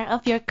picture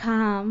of your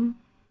cum?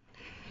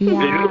 Yeah.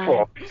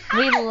 Beautiful.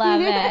 We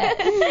love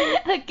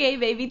it. Okay,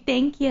 baby,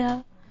 thank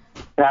you.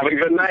 Have a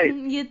good night.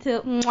 You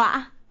too.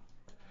 Mwah.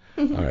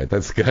 All right,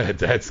 that's good.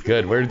 That's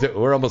good.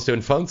 We're almost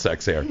doing phone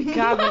sex here.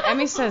 God, when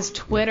Emmy says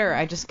Twitter,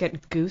 I just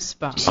get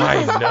goosebumps.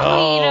 I know.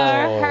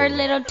 Tweeter, her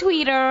little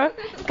tweeter.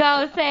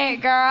 Go say it,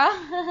 girl.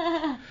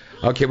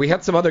 Okay, we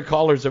had some other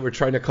callers that were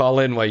trying to call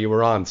in while you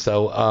were on.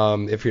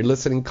 So if you're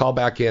listening, call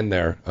back in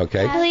there.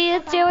 Okay.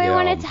 Please do. We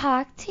want to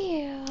talk to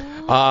you.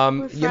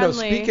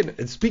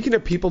 Speaking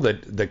of people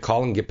that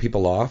call and get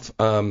people off,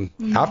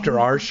 after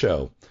our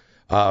show,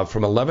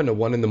 from 11 to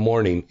 1 in the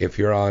morning, if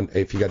you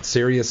got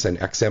Sirius and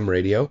XM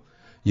radio,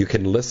 you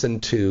can listen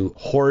to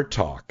Horror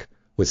Talk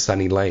with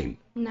Sunny Lane.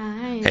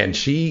 Nice. And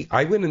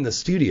I went in the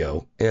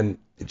studio and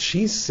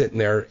she's sitting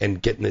there and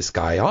getting this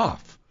guy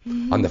off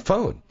on the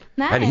phone.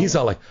 Nice. And he's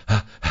all like,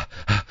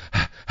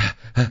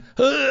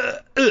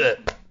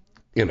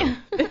 you know.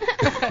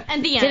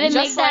 And the Did it end.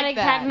 make that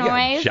exact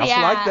noise? Just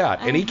like that.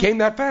 And he came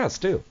that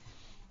fast, too.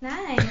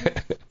 Nice.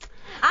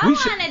 I We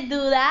want to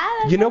do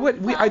that. You know what?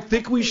 I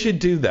think we should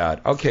do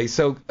that. Okay,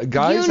 so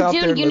guys out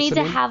there You need to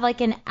listening- have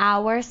like an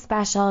hour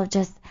special of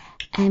just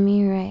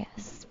Emmy Reyes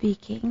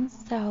speaking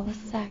so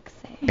sexy.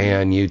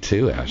 And you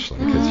too, Ashley,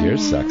 because you're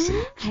sexy.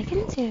 I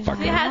can do Fuck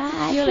that. it.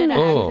 I You can let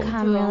Oh.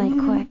 come really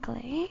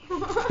quickly.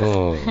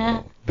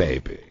 Oh,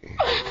 baby.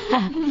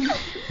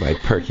 My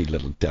perky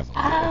little devil.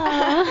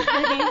 I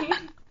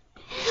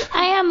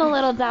am a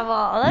little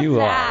devil. That's You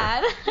are.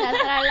 sad. That's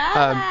what I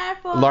love her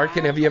for.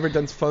 Larkin, have you ever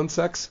done phone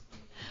sex?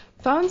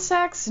 Phone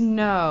sex?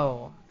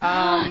 No.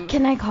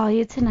 Can I call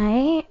you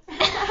tonight?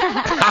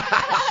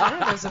 Sure,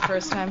 there's a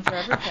first time for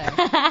everything.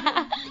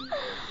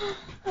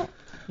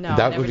 No,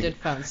 I never did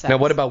phone sex. Now,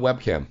 what about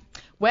webcam?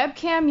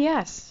 Webcam?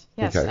 Yes.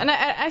 Okay. And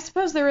I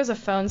suppose there is a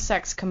phone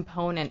sex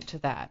component to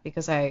that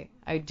because I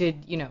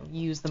did,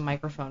 use the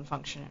microphone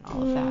function and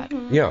all of that.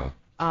 Yeah.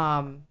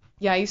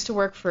 Yeah, I used to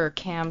work for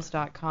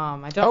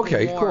cams.com. I don't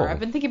Okay, anymore. cool. I've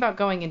been thinking about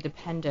going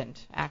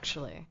independent,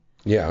 actually.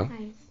 Yeah.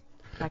 Nice.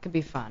 That could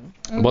be fun.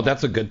 Well,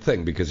 that's a good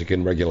thing because you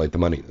can regulate the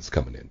money that's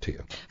coming into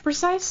you.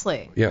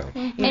 Precisely. Yeah.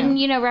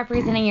 And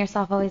representing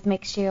yourself always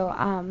makes you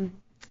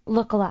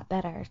look a lot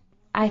better,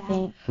 I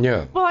think.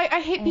 Yeah. Well, I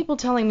hate people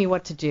telling me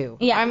what to do.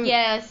 Yeah.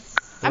 Yes.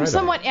 I'm Right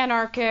somewhat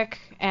anarchic,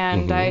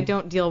 and I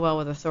don't deal well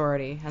with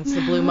authority, hence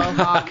the blue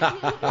mohawk.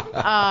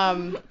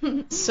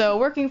 So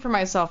working for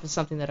myself is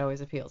something that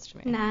always appeals to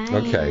me. Nice.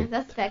 Okay.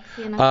 That's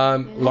sexy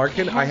enough.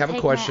 Larkin, I have a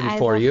question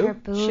for you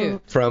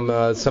Shoot.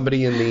 from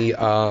somebody in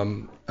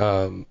the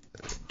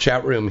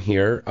chat room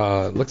here.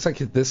 Looks like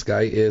this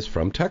guy is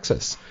from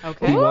Texas.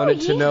 Okay. He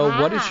wanted to know,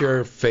 what is yeah.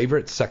 your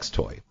favorite sex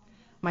toy?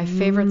 My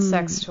favorite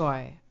sex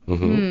toy.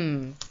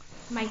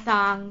 My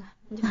thong.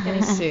 I'm just Let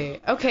me see.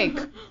 Okay,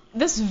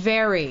 this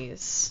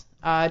varies.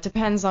 It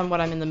depends on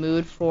what I'm in the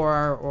mood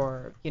for,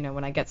 or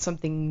when I get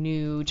something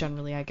new.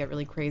 Generally, I get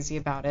really crazy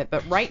about it.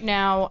 But right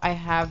now, I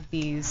have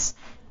these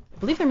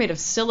believe they're made of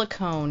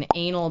silicone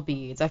anal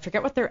beads. I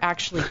forget what they're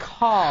actually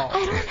called.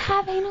 I don't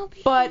have anal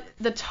beads. But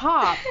the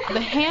top,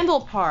 the handle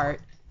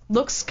part,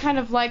 looks kind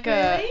of like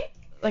a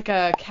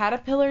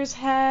caterpillar's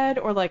head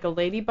or like a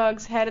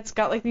ladybug's head. It's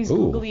got like these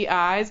googly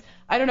eyes.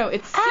 I don't know.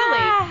 It's silly.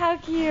 Ah, how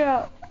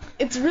cute.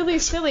 It's really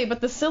silly,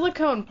 but the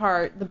silicone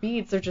part, the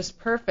beads, are just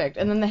perfect.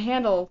 And then the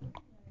handle,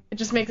 it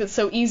just makes it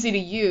so easy to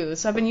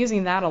use. So I've been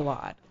using that a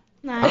lot.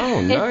 Nice.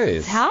 Oh,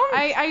 nice. Sounds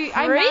I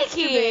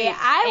freaky. masturbate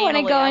I want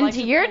to anally. go I like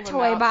into to your pull them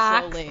toy out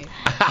box. slowly.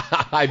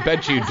 I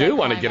bet you do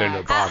want to get into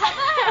a box.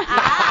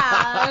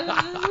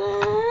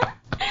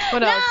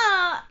 What else?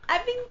 No,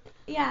 I've been,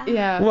 yeah.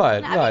 Yeah.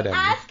 What? I've What? been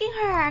Emmy? asking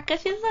her,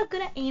 because she's so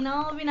good at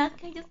anal. I've been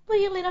asking, just put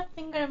your little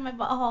finger in my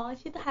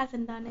butthole. She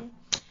hasn't done it.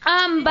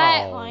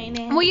 But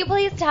Oh. will you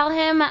please tell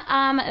him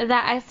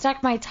that I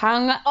stuck my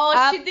tongue up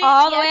she did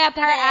all the way up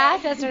her yesterday.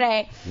 ass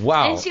yesterday.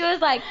 Wow. And she was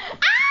like,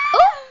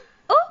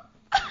 ooh, ooh.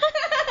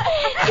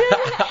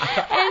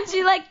 And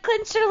she like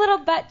clenched her little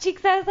butt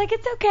cheeks. I was like,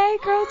 it's okay,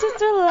 girl,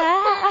 just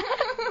relax.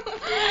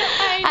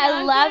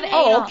 I love anal.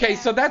 Oh, okay.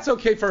 So that's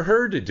okay for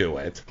her to do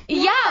it.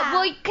 Yeah,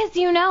 well, because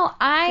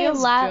I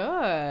Feels love.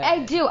 good. I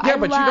do. Yeah, I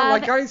but love, you don't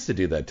like guys to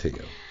do that to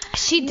you.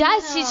 She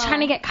does. No. She's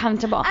trying to get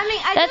comfortable. I mean,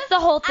 that's the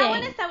whole thing. I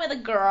want to start with a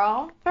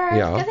girl first,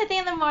 Yeah. because I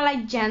think they're more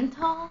like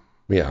gentle.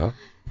 Yeah.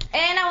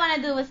 And I want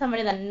to do it with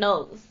somebody that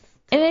knows.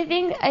 And I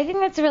think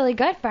that's really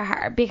good for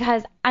her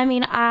because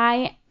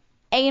I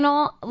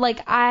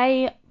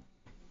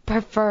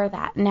prefer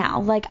that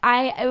now. Like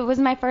it was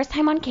my first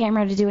time on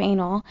camera to do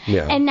anal.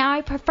 Yeah. And now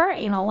I prefer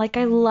anal. Like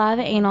I love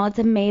anal. It's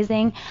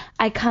amazing.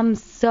 I come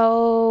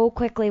so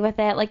quickly with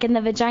it. Like in the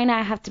vagina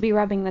I have to be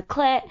rubbing the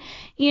clit,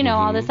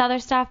 all this other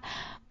stuff.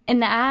 In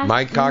the ass.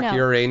 My cock, no.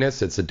 your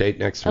anus. It's a date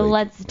next week.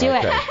 Let's do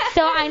Okay. it.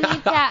 So I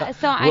need to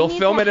We'll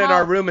film it in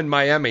our room in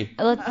Miami.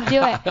 Let's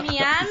do it.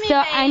 Miami, So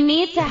I baby.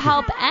 need to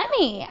help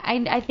Emmy.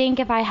 I think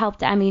if I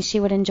helped Emmy, she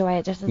would enjoy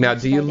it just as Now,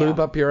 much do as you I lube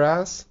up your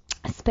ass?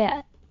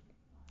 Spit.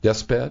 Just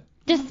spit?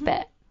 Just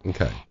spit.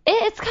 Okay.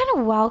 It's kind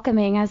of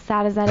welcoming, as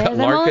sad as that is.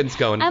 Larkin's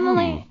going, I'm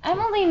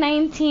only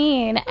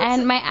 19,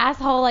 and my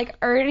asshole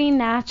already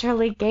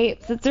naturally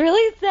gapes. It's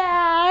really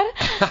sad.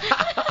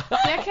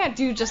 See, I can't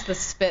do just the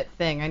spit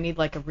thing. I need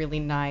like a really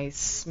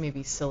nice,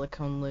 maybe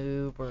silicone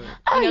lube or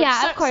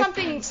of course.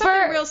 something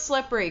real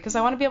slippery because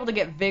I want to be able to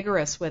get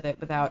vigorous with it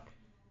without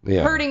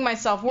Yeah. hurting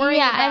myself, worrying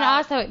Yeah, about. and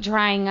also it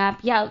drying up.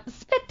 Yeah,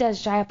 spit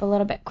does dry up a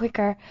little bit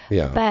quicker.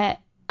 Yeah. But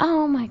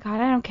oh my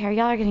god, I don't care.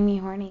 Y'all are getting me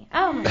horny.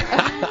 Oh my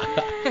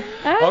god.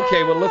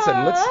 Okay, well,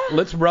 listen,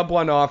 let's rub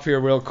one off here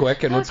real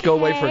quick, and let's go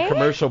away for a Okay.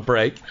 commercial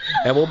break,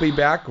 and we'll be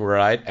back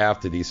right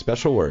after these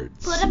special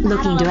words.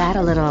 Looking to add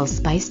a little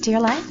spice to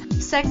your life?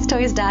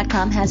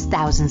 Sextoys.com has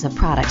thousands of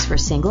products for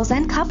singles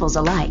and couples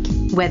alike.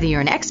 Whether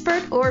you're an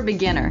expert or a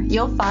beginner,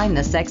 you'll find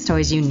the sex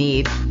toys you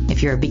need.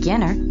 If you're a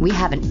beginner, we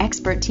have an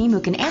expert team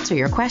who can answer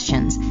your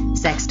questions.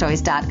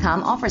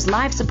 Sextoys.com offers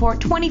live support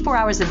 24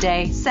 hours a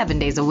day, 7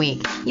 days a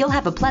week. You'll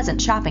have a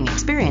pleasant shopping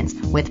experience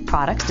with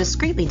products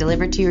discreetly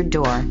delivered to your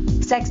door.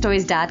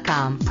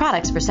 Sextoys.com,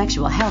 products for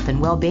sexual health and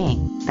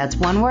well-being. That's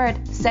one word,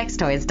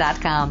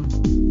 sextoys.com.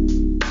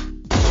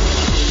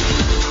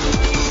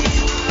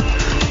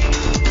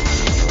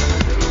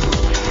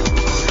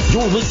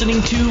 You're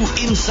listening to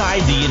Inside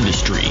the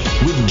Industry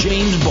with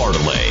James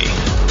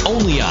Bartolet,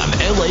 only on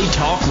LA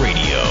Talk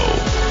Radio.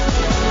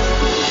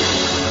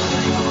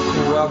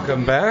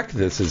 Welcome back.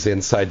 This is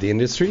Inside the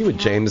Industry with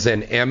James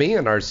and Emmy,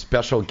 and our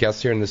special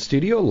guests here in the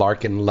studio,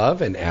 Larkin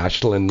Love and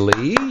Ashlyn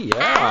Lee.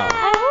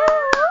 Yeah.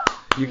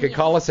 You can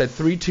call us at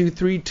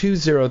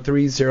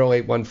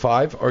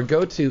 323-203-0815 or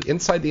go to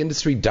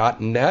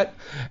InsideTheIndustry.net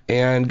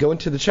and go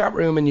into the chat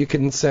room, and you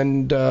can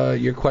send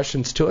your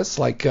questions to us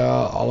like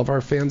all of our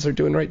fans are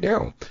doing right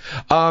now.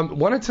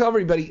 Want to tell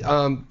everybody,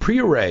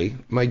 Priya Ray,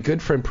 my good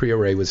friend Priya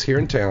Ray, was here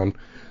in town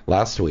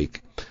last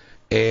week,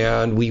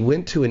 and we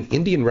went to an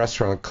Indian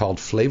restaurant called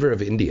Flavor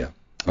of India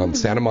on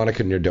Santa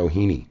Monica near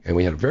Doheny, and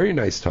we had a very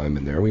nice time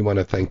in there. We want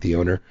to thank the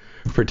owner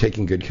for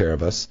taking good care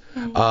of us.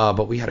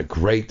 But we had a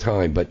great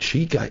time. But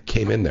she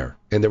came in there,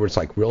 and there was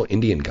like real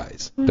Indian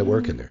guys that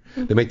work in there.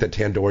 They make the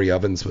tandoori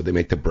ovens where they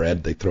make the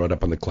bread. They throw it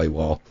up on the clay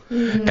wall.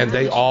 And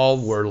they all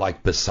were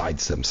like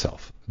besides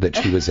themselves that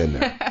she was in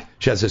there.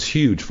 She has this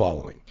huge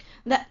following.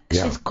 Yeah.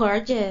 She's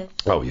gorgeous.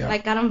 Oh, yeah.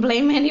 Like, I don't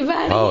blame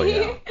anybody. Oh,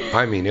 yeah.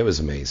 I mean, it was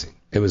amazing.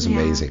 It was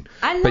amazing.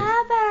 I But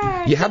love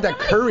her. you have She's that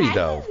really curry, kind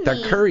though. to That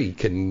me. curry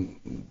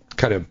can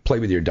kind of play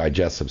with your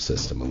digestive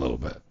system a little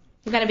bit.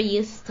 You gotta be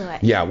used to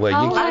it. Yeah, well,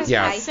 Oh, you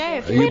yeah.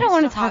 We don't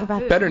want to talk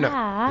about Better that.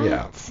 not.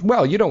 Yeah.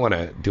 Well, you don't want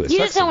to do a You sex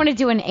just don't scene. want to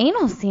do an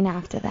anal scene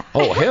after that.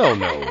 Oh, hell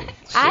no.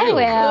 I Ew. will.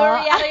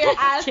 Glory out of your Just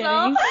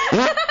asshole.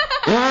 kidding.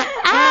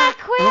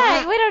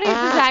 Quit. We don't need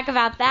to talk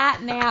about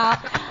that now.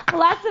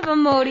 Lots of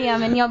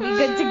Imodium and you'll be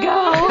good to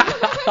go.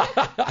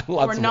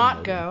 Or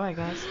not go, I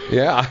guess.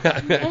 Yeah,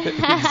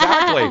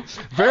 exactly.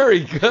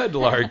 Very good,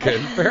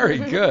 Larkin. Very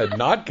good.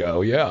 Not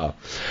go, yeah.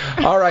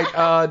 All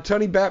right,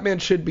 Tony Batman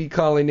should be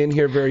calling in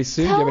here very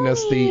soon, giving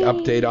us the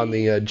update on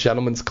the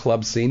Gentlemen's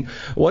Club scene.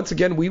 Once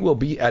again, we will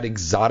be at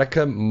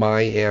Exotica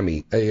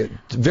Miami.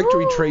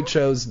 Victory Trade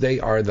Shows, they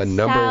are the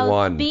number South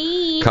one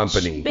Beach,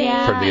 company for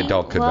the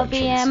adult We'll be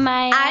conventions. in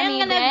Miami. I'm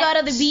gonna go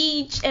to the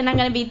beach and I'm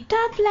gonna be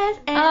topless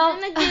and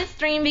on a good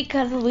stream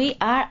because we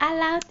are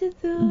allowed to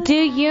do. Do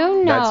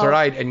you know? That's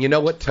right. And you know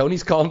what?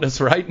 Tony's calling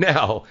us right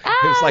now.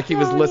 It was like he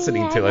was Tony,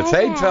 listening to us.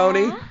 Hey,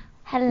 Tony.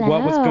 Hello.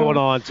 What was going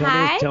on?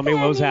 Hi, Tell me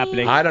what was Tony.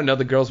 happening. I don't know.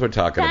 The girls were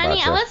talking Danny, about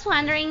I you. was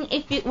wondering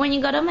if you, when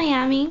you go to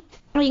Miami,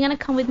 are you gonna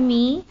come with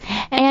me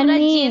And put a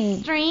me.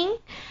 G-string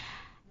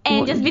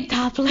and just be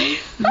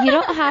topless? You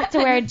don't have to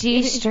wear a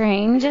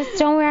G-string. Just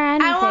don't wear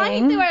anything. I want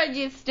you to wear a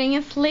G-string.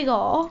 It's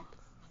legal.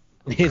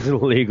 It's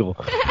illegal.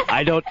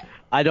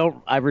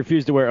 I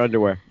refuse to wear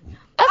underwear.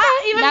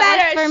 Even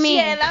that better. works for me.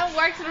 Shit, that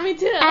works for me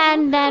too.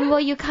 And then will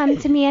you come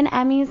to me in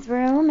Emmy's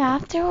room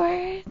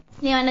afterwards?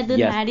 you wanna do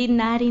Yes.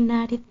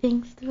 naughty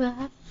things to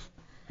us?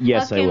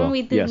 Yes, Or I can will.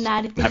 we do Yes,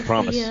 naughty things I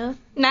promise. to you?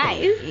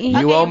 Nice.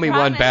 You owe me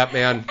one,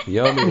 Batman.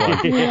 You owe me one.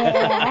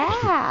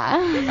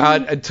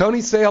 Yeah.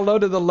 Tony, say hello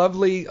to the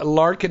lovely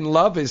Larkin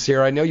Love is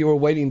here. I know you were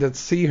waiting to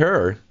see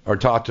her or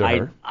talk to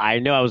her. I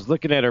know. I was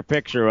looking at her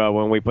picture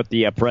when we put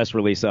the press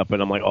release up,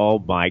 and I'm like, oh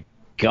my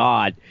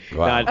God.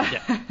 Wow.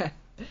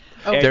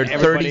 There are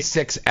Everybody-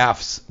 36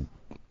 Fs.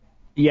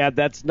 Yeah,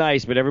 that's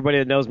nice, but everybody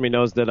that knows me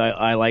knows that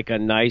I like a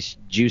nice,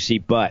 juicy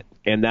butt,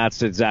 and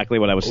that's exactly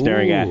what I was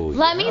staring at. Ooh,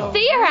 Let me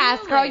see your ass,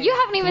 girl. You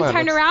haven't even Come on,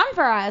 turned let's- around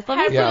for us. Let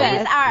me see Yeah,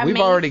 this. are we've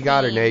already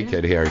got her amazing.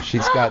 naked here.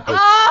 She's got this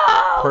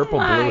Oh, purple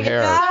my blue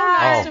hair.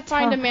 Nice Oh. to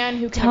find a man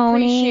who can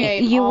Tony,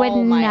 appreciate you all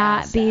would my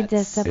not be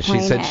assets.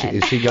 disappointed. She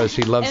said she goes.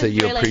 She loves that It's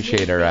you really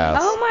appreciate her juicy. ass.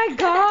 Oh my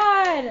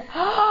God.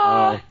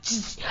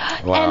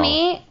 Wow.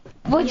 Emmy,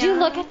 would you Yeah.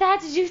 look at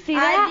that? Did you see I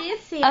that? did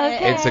see it.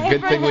 Okay. It's a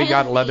good thing we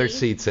got Really? leather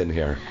seats in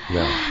here.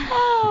 Yeah.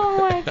 Oh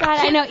my God.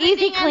 I know.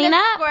 Easy Sitting on the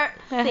cleanup.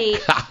 squirt seat.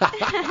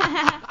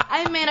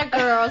 I made a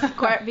girl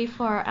squirt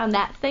before on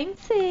that same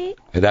seat.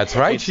 That's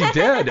right. She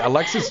did.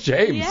 Alexis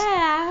James.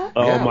 Yeah.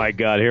 Oh Yeah. my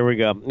God, here we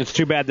go. It's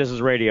too bad this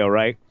is radio,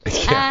 right?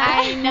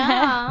 I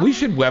know. We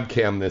should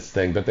webcam this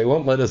thing, but they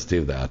won't let us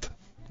do that.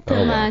 Too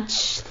well. much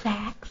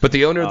sex. But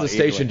the owner of the either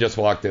station way. just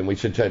walked in. We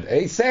should say,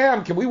 hey,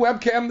 Sam, can we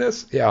webcam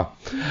this? Yeah.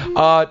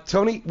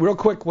 Tony, real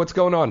quick, what's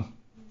going on?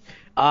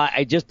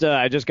 I just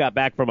got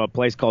back from a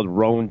place called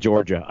Roane,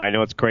 Georgia. I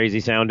know it's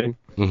crazy sounding.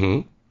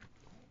 Mm-hmm.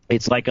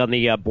 It's like on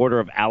the border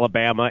of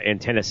Alabama and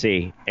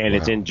Tennessee, and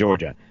it's Wow. in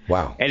Georgia.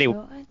 Wow.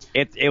 Anyway,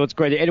 it was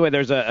crazy. Anyway,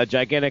 there's a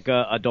gigantic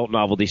adult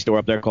novelty store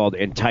up there called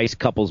Entice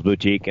Couples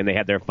Boutique, and they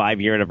had their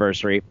 5-year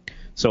anniversary.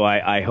 So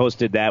I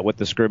hosted that with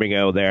the Screaming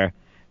O there.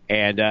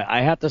 And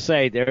I have to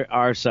say, there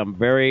are some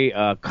very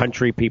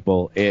country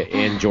people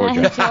in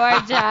Georgia.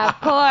 Georgia,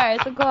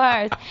 of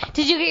course.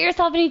 Did you get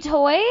yourself any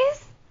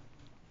toys?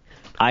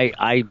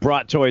 I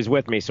brought toys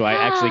with me, so I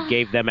actually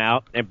gave them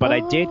out. But I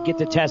did get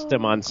to test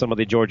them on some of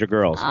the Georgia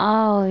girls.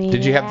 Oh, yeah.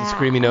 Did you have the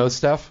Screaming O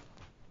stuff?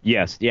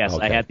 Yes. Okay,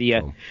 I had the.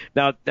 cool.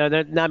 Now,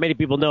 not many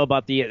people know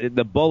about the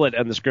bullet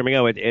and the Screaming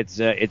O.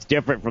 It's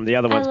different from the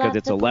other ones love because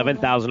it's the bullet.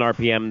 11,000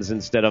 RPMs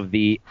instead of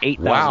the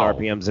 8,000 Wow.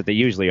 RPMs that they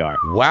usually are.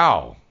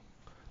 Wow.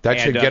 That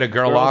should And, get a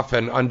girl girls- off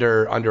in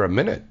under a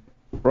minute.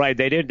 Right,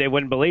 they did. They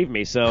wouldn't believe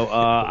me, so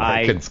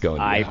I Kids going,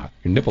 yeah.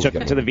 Your nipples took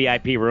get it to the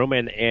wet. VIP room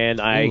and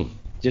I Mm.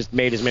 just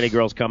made as many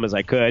girls come as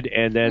I could,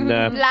 and then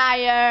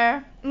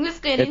Liar. I'm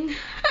just kidding.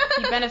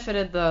 He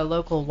benefited the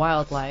local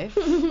wildlife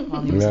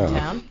while he was in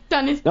Yeah.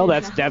 town. no,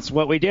 that's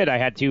what we did. I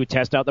had to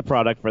test out the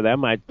product for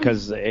them,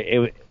 because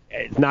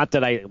it's not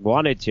that I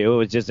wanted to. It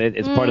was just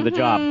it's part of the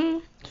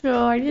job.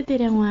 Sure, you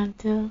didn't want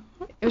to.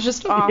 It was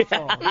just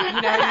awful.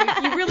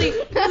 You really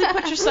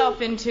put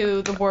yourself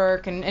into the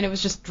work, and it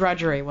was just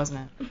drudgery,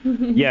 wasn't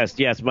it?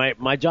 Yes.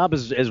 My job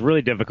is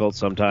really difficult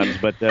sometimes,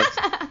 but that's.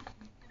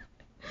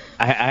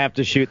 I have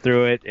to shoot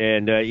through it,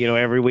 and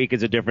every week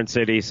is a different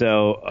city,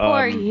 so.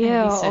 Poor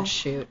you. He said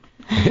shoot.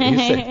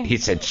 he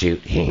said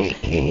shoot.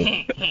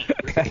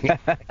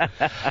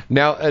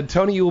 Now,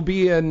 Tony, you'll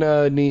be in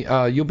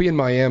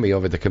Miami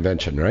over the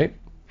convention, right?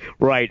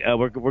 Right.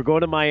 We're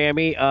going to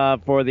Miami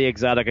for the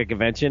Exotica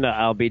convention.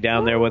 I'll be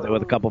down there with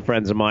a couple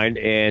friends of mine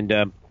and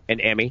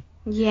Emmy.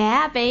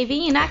 Yeah,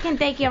 baby. And I can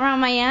take you around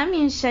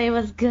Miami and show you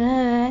what's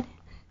good.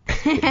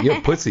 Your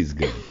pussy's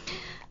good.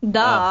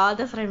 Duh,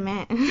 that's what I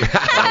meant.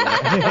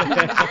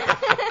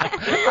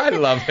 I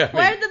love Emmy.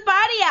 Where's the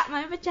body at?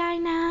 My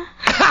vagina.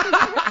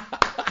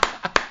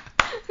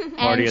 Party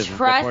And is- the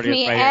trust party is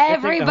me, right here. I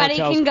think the everybody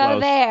hotel's can go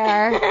closed.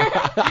 there.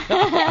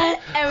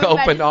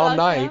 Everybody's Open all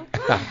welcome.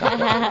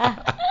 night.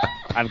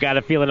 I've got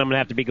a feeling I'm going to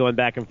have to be going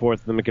back and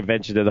forth from the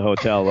convention to the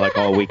hotel like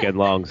all weekend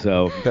long.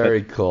 So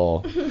Very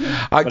cool.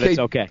 but it's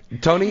okay.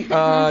 Tony,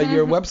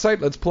 your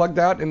website, let's plug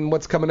that and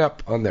what's coming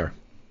up on there.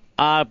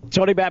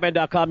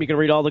 TonyBatman.com. You can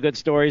read all the good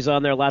stories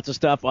on there. Lots of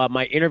stuff.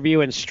 My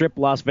interview in Strip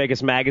Las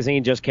Vegas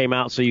magazine just came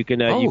out, so you can.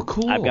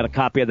 Cool. I've got a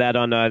copy of that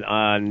on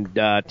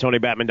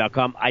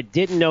TonyBatman.com. I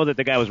didn't know that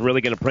the guy was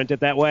really going to print it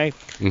that way,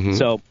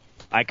 so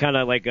I kind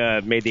of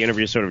made the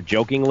interview sort of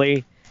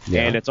jokingly,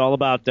 and it's all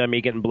about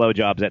me getting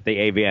blowjobs at the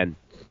AVN.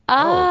 Oh,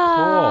 cool.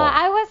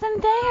 I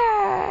wasn't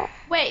there.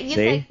 Wait, you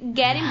See? said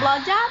getting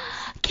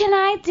blowjobs? Can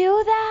I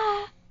do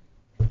that?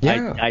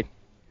 Yeah.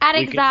 At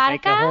We could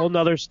make a Exotica? whole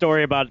nother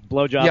story about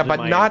blowjobs. Yeah, in but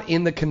Miami. not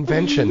in the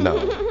convention, though.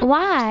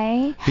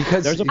 Why?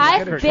 Because There's a you get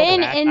I've in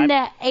been trouble. in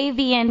the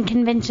AVN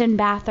convention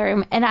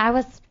bathroom, and I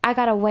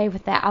got away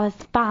with that. I was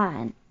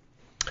fine.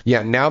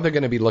 Yeah, now they're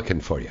going to be looking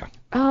for you.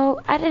 Oh,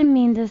 I didn't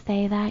mean to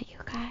say that, you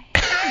guys.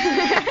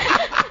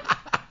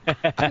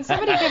 Can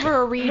somebody give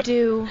her a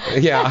redo?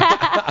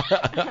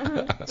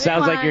 Yeah.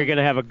 Sounds like you're going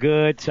to have a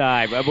good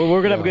time. But we're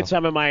going to have a good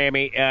time in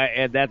Miami,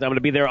 and I'm going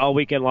to be there all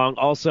weekend long.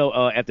 Also,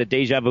 at the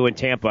Deja Vu in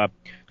Tampa,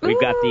 we've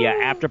got the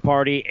after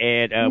party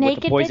and with the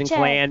Naked Poison bitches.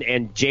 Clan,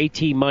 and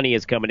JT Money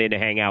is coming in to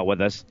hang out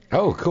with us.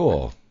 Oh,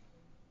 cool.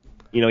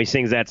 You know, he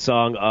sings that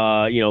song,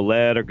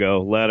 let her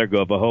go, let her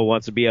go. If a hoe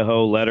wants to be a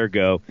hoe, let her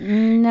go.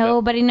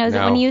 Nobody knows it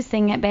No. when you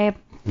sing it, babe.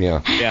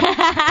 Yeah.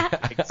 Yeah,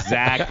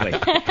 exactly.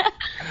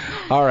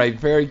 All right,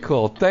 very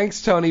cool.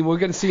 Thanks, Tony. We're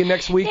going to see you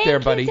next week there,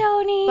 buddy. Thank you,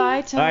 Tony.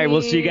 Bye, Tony. All right,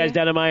 we'll see you guys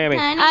down in Miami.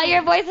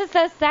 Your voice is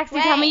so sexy.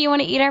 Tell me Wait. you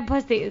want to eat our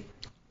pussies.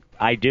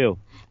 I do.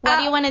 What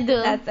do you want to do?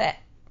 That's it.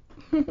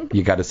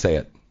 You got to say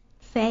it.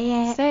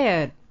 Say it.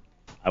 Say it.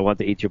 I want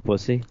to eat your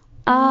pussy.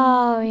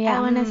 Oh, yeah.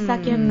 I want to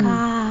suck your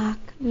cock.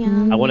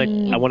 Yeah. I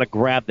want to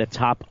grab the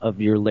top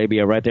of your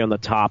labia right there on the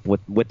top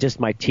with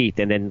just my teeth,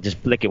 and then just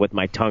flick it with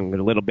my tongue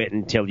a little bit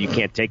until you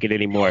can't take it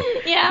anymore.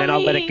 Yeah, Then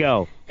I'll let it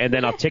go, and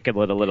then I'll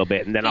tickle it a little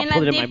bit, and then I'll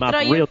put it in my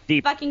mouth real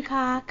deep, Fucking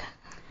cock.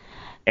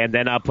 and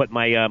then I'll put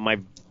my my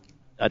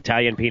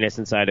Italian penis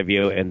inside of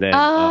you, and then So you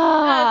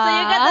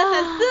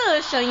got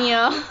the sush on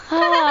you.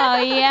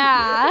 Oh,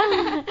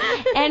 yeah.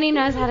 And he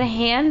knows how to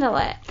handle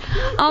it.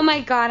 Oh, my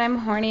God, I'm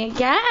horny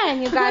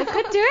again. You guys,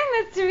 quit doing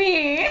this to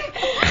me.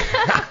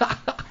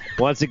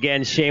 once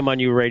again, shame on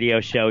you,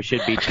 radio show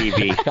should be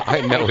TV.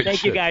 I know it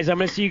Thank you should. guys. I'm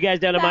going to see you guys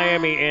down in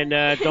Miami, and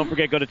don't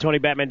forget, go to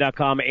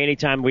TonyBatman.com.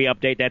 Anytime we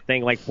update that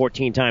thing like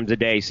 14 times a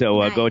day,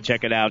 so go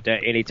check it out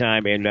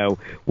anytime, and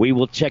we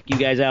will check you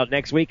guys out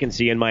next week and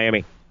see you in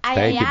Miami.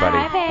 Thank you,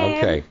 buddy.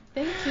 Okay.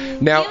 Thank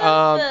you.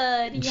 Now,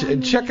 good.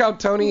 Yummy. check out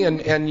Tony,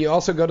 and you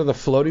also go to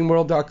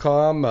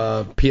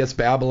thefloatingworld.com. PS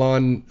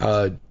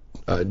Babylon,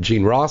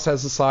 Gene Ross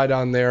has a site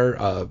on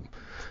there.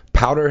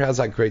 Powder has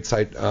that great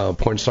site,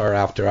 Porn Star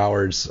After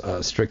Hours,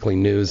 Strictly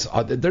News.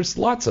 There's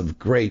lots of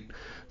great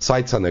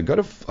sites on there. Go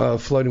to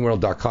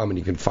floatingworld.com and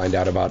you can find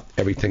out about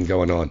everything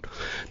going on.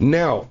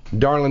 Now,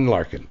 Darlin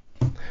Larkin,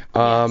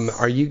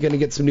 are you going to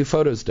get some new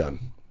photos done?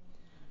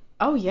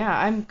 Oh, yeah.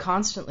 I'm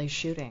constantly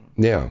shooting.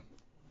 Yeah.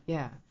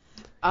 Yeah.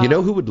 You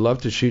know who would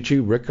love to shoot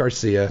you? Rick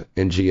Garcia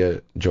and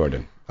Gia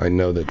Jordan. I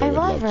know that they would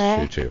love to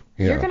shoot you.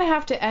 Yeah. You're going to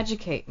have to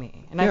educate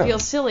me. And Yeah. I feel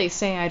silly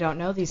saying I don't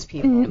know these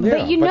people. Yeah,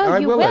 But you but know I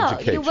you will will.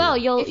 educate You will.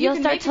 you. If you You'll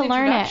can start make to an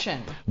learn it.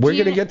 introduction. We're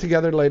going to get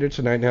together later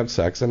tonight and have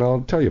sex, and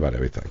I'll tell you about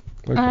everything.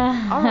 Okay.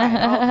 All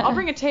right. I'll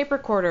bring a tape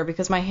recorder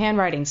because my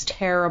handwriting's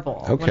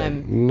terrible when Okay,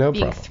 I'm no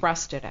being problem.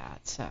 thrusted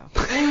at. So.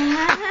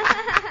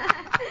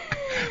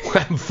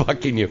 I'm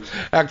fucking you.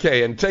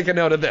 Okay, and take a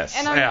note of this.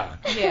 And I'm- yeah.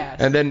 yes.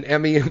 And then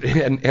Emmy and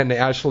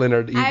Ashlyn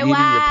are eating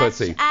your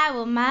pussy. I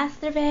will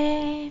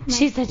masturbate.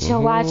 She said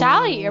she'll watch.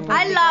 I'll eat your pussy,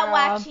 I love girl.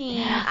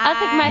 watching. I'll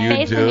stick my You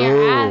face in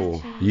your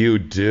ass. do. You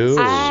do.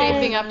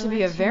 Shaping up to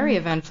be a very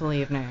eventful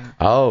evening.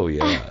 Oh,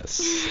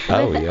 yes.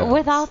 Oh, yes.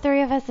 With all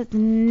three of us, it's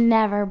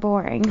never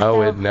boring.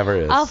 Oh, So, it never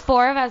is. all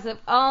four of us,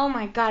 oh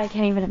my God, I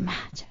can't even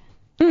imagine.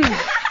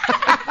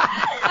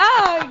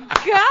 Oh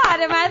God,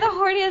 am I the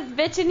horniest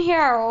bitch in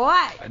here or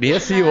what?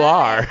 Yes, you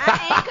are.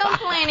 I ain't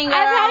complaining, girl.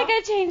 I've had to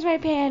go change my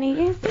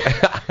panties.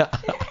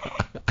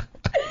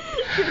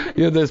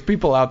 You know, there's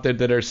people out there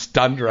that are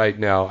stunned right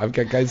now. I've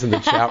got guys in the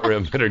chat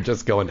room that are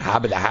just going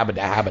habada,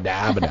 habada, habada,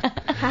 habada.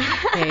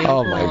 Hey,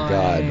 Oh, my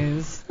God.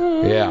 boys.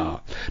 Yeah.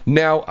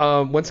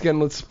 Now, once again,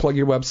 let's plug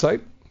your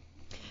website.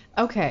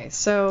 Okay,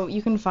 so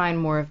you can find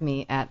more of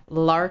me at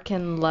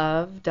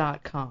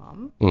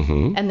larkinlove.com.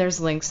 Mm-hmm. And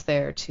there's links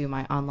there to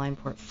my online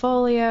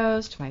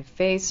portfolios, to my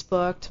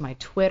Facebook, to my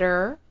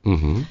Twitter.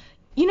 Mm-hmm.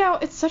 You know,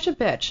 it's such a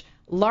bitch.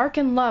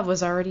 Larkin Love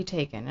was already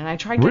taken, and I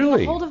tried getting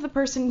Really? a hold of the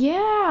person.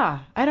 Yeah,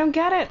 I don't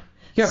get it.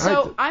 Yeah,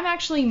 So I'm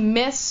actually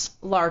Miss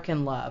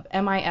Larkin Love,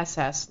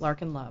 M-I-S-S,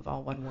 Larkin Love,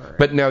 all one word.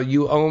 But now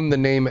you own the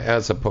name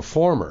as a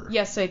performer.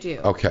 Yes, I do.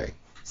 Okay.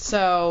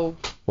 So,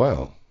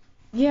 Wow.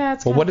 yeah,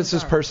 it's Well, kind what of does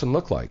this bizarre. person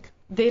look like?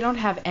 They don't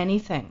have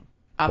anything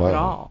up Wow. at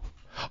all.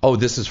 Oh,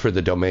 this is for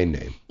the domain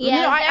name.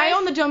 Yeah, no, I there's-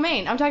 own the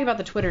domain. I'm talking about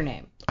the Twitter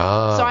name.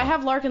 Ah. So I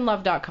have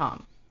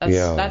larkinlove.com.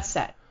 That's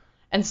set.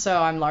 And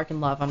so I'm Larkin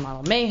Love on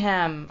Model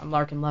Mayhem. I'm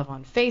Larkin Love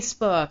on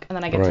Facebook. And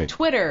then I get Right. to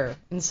Twitter,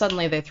 and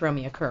suddenly they throw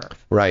me a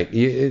curve. Right.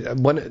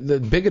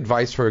 The big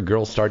advice for a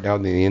girl starting out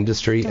in the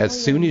industry,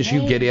 as soon as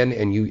you get in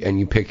and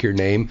you pick your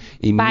name,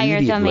 Buy your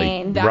immediately.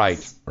 domain. Right.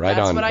 That's Right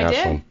That's on, what I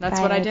Ashlyn. did. That's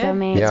what I did.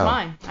 Domain. It's Yeah.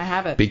 mine. I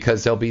have it.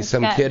 Because there'll be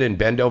some good. kid in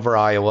Bendover,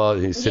 Iowa,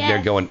 who's sitting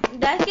there going,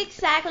 That's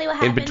exactly what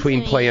in happened between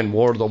to me. playing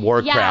World of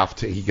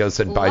Warcraft, he goes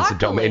and buys a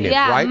domain name,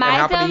 Yeah, right? my What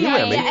happened to you,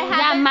 domain. Emmy?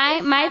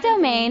 Yeah, my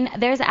domain.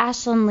 There's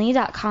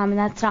AshlynLee.com, and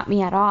that's not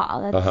me at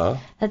all. That's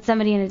that's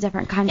somebody in a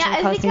different country Yeah,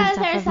 it's posting because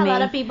stuff there's of a lot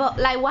me. of people.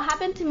 Like what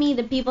happened to me,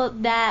 the people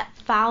that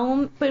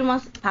pretty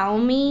much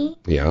found me,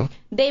 Yeah.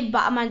 they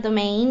bought my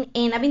domain,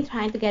 and I've been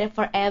trying to get it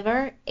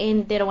forever,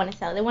 and they don't want to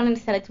sell it. They want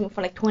to sell it to me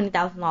for like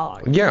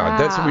 $20,000. Yeah,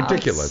 that's Wow.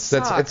 ridiculous.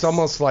 That That's it's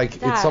almost like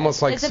Sucks.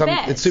 it's It's a some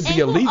bitch. it should be And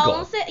who illegal.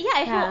 owns it?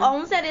 Yeah, Yeah. who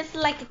owns it is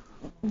like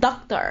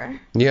doctor.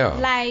 Yeah.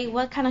 Like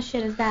what kind of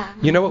shit is that?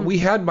 You know what? We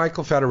had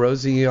Michael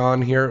Fatarosi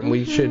on here, and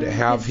we should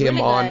have He's him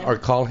really on good. or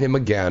call him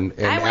again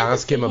and I went to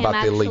ask see him about the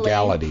actually.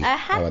 legality. I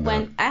had of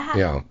went. that. I had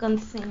Yeah. gone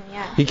to see him.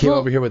 Yeah. He came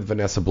over here with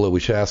Vanessa Blue. We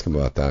should ask him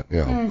about that.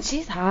 Yeah.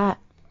 She's hot.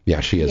 Yeah,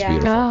 she is Yeah.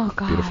 beautiful. Oh,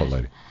 God. Beautiful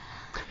lady.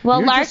 Well,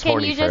 You're Larkin, just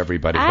horny you for just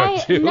everybody, I,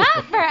 aren't you?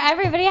 not for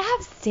everybody. I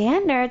have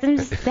standards. I'm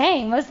just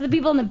saying. Most of the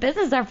people in the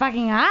business are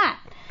fucking hot.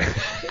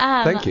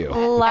 Thank you.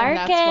 Larkin,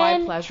 And that's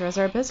why pleasure is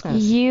our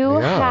business. you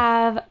Yeah.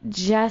 have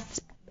just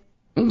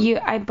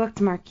I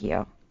bookmarked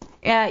you.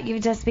 Yeah, you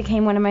just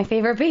became one of my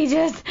favorite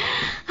pages.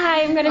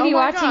 I'm gonna be my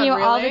watching God, you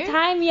all really? the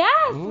time.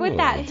 Yes, with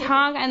that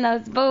tongue and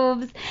those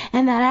boobs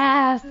and that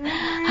ass.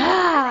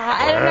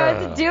 I don't know what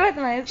to do with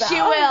myself. She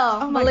will.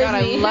 Oh my believe God,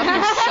 I me. love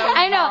you so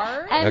I know.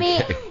 hard.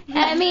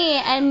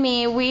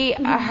 Emmy, we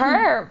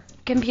her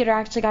computer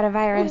actually got a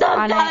virus Don't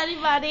on tell it.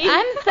 anybody.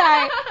 I'm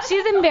sorry.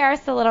 She's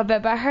embarrassed a little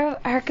bit, but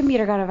her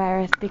computer got a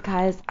virus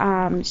because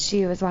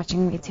she was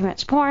watching way too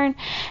much porn.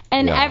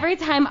 And Yeah. every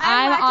time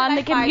I I'm watch it on the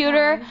like 5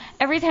 computer, times.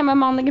 every time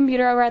I'm on the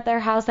computer over at their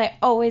house, I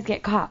always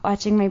get caught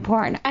watching my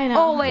porn. I know.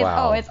 Always,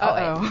 Wow. always,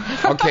 always.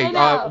 Uh-oh. Okay, I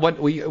know. what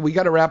we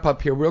got to wrap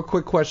up here. Real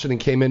quick question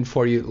came in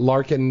for you,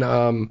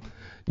 Larkin.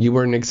 You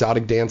were an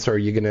exotic dancer. Are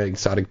you going to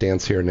exotic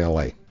dance here in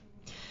L.A.?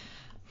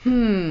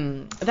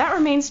 That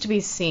remains to be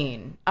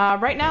seen.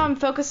 Right now I'm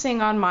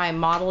focusing on my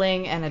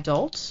modeling and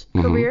adult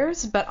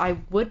careers, but I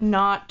would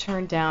not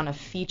turn down a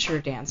feature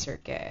dancer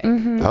gig.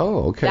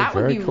 Oh, okay, That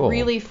would very be cool.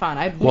 really fun.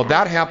 I'd Well, really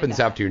that enjoy happens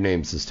that. after your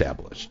name's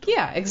established.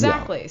 Yeah,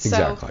 exactly. Yeah, So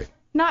exactly.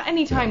 not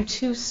anytime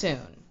too soon.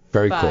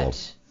 Very but, cool.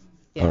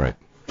 Yeah. All right,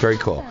 very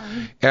cool.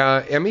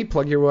 Emmy,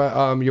 plug your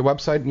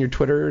website and your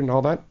Twitter and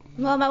all that.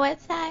 Well, my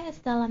website is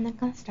still under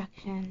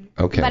construction.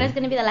 Okay. But it's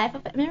going to be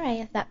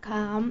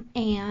thelifeofemmyreyes.com,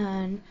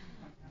 and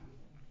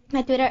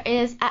my Twitter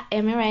is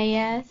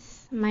 @EmmyReyes.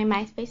 My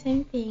MySpace,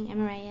 same thing,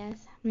 Emmy Reyes.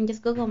 And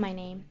just Google my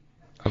name.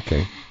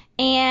 Okay.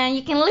 And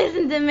you can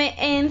listen to me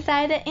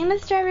inside the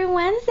industry every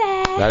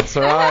Wednesday. That's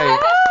right.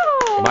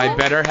 My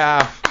better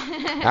half,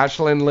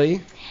 Ashlyn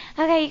Lee.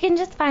 Okay, you can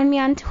just find me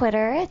on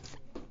Twitter. It's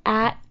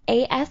at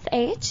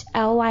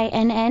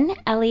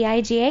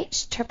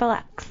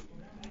ASHLYNNLEIGH_XX.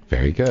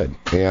 Very good.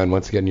 And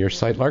once again, your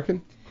site,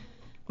 Larkin?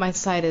 My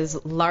site is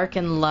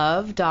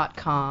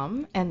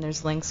larkinlove.com, and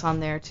there's links on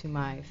there to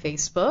my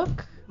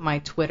Facebook, my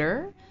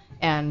Twitter,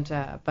 and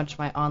a bunch of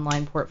my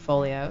online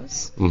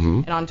portfolios.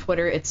 Mm-hmm. And on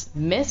Twitter, it's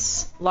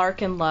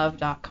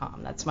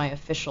misslarkinlove.com. That's my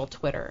official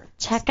Twitter.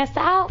 Check us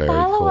out. Very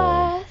Follow cool.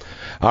 us.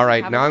 All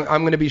right, now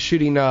I'm going to be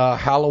shooting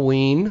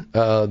Halloween,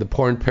 the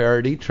porn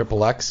parody,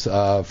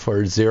 XXX,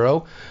 for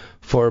Zero,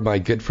 for my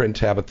good friend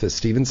Tabitha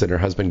Stevens and her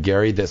husband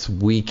Gary this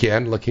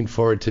weekend. Looking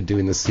forward to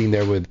doing the scene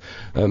there with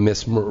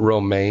Miss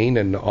Romaine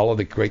and all of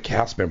the great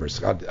cast members.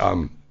 God,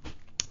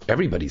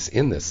 everybody's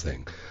in this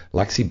thing.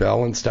 Lexi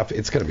Bell and stuff.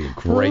 It's going to be a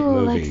great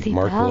Ooh, movie. Lexi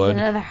Mark Bell's Wood.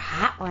 another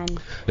hot one.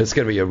 It's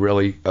going to be a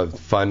really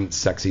fun,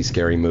 sexy,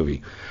 scary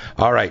movie.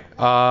 All right.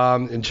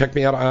 And check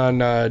me out on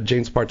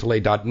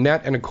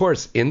jamesbartolet.net. And, of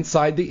course,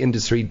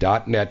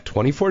 InsideTheIndustry.net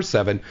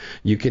 24/7.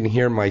 You can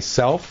hear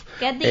myself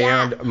Get the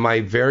and app.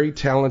 my very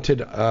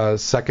talented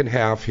second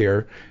half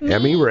here,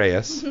 Emmy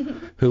Reyes,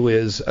 who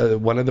is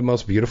one of the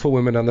most beautiful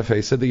women on the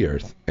face of the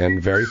earth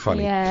and very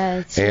funny.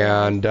 Yes.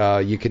 And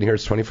you can hear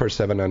us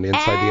 24/7 on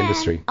Inside the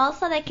Industry.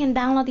 Also, they can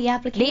download the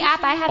application. The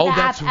app, I have Oh, the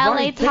that's app, right.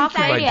 LA Thank Talk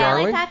you, my Radio.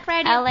 darling. LA Talk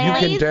Radio. LA. You can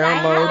Please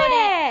download-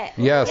 download it.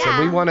 Yes, and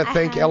we Yeah, want to I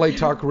thank have. LA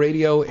Talk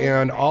Radio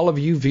and all of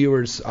you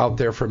viewers out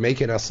there for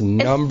making us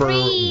number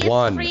free,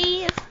 one. It's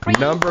free. It's free.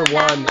 Number So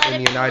one download in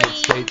it the United free.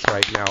 States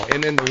right now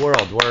and in the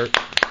world.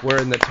 We're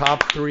in the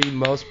top 3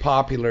 most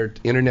popular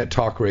internet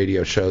talk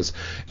radio shows.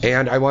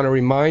 And I want to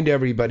remind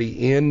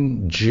everybody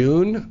in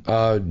June,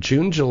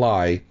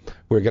 July,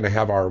 we're going to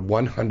have our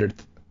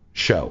 100th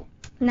show.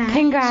 Nice.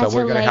 Congratulations. So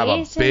we're going to have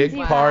a big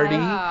you party.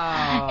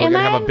 Wow. We're Am going to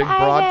I have a big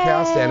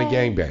broadcast and a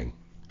invited? gangbang.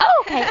 Oh,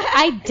 okay.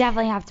 I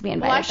definitely have to be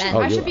Well, I invited should, then.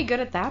 Oh, I you should are. be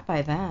good at that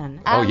by then.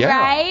 Oh, yeah.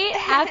 Right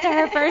after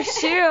her first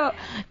shoot.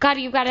 God,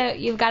 you've got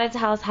to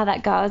tell us how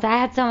that goes. I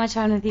had so much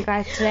fun with you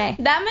guys today.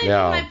 That may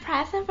Yeah. be my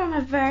present for my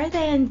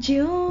birthday in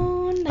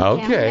June. The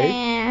Okay.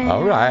 campaign.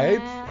 All right.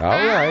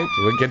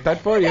 We'll get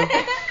that for you.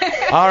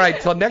 All right.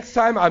 Till next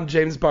time, I'm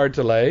James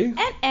Bartolet.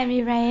 And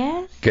Emmy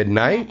Reyes. Good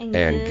night And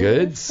and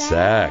good good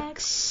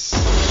sex.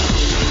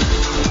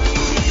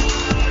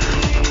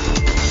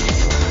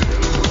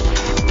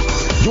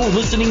 You're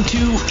listening to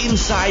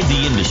Inside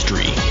the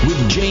Industry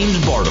with James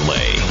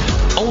Bartolet,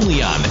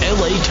 only on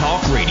LA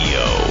Talk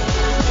Radio.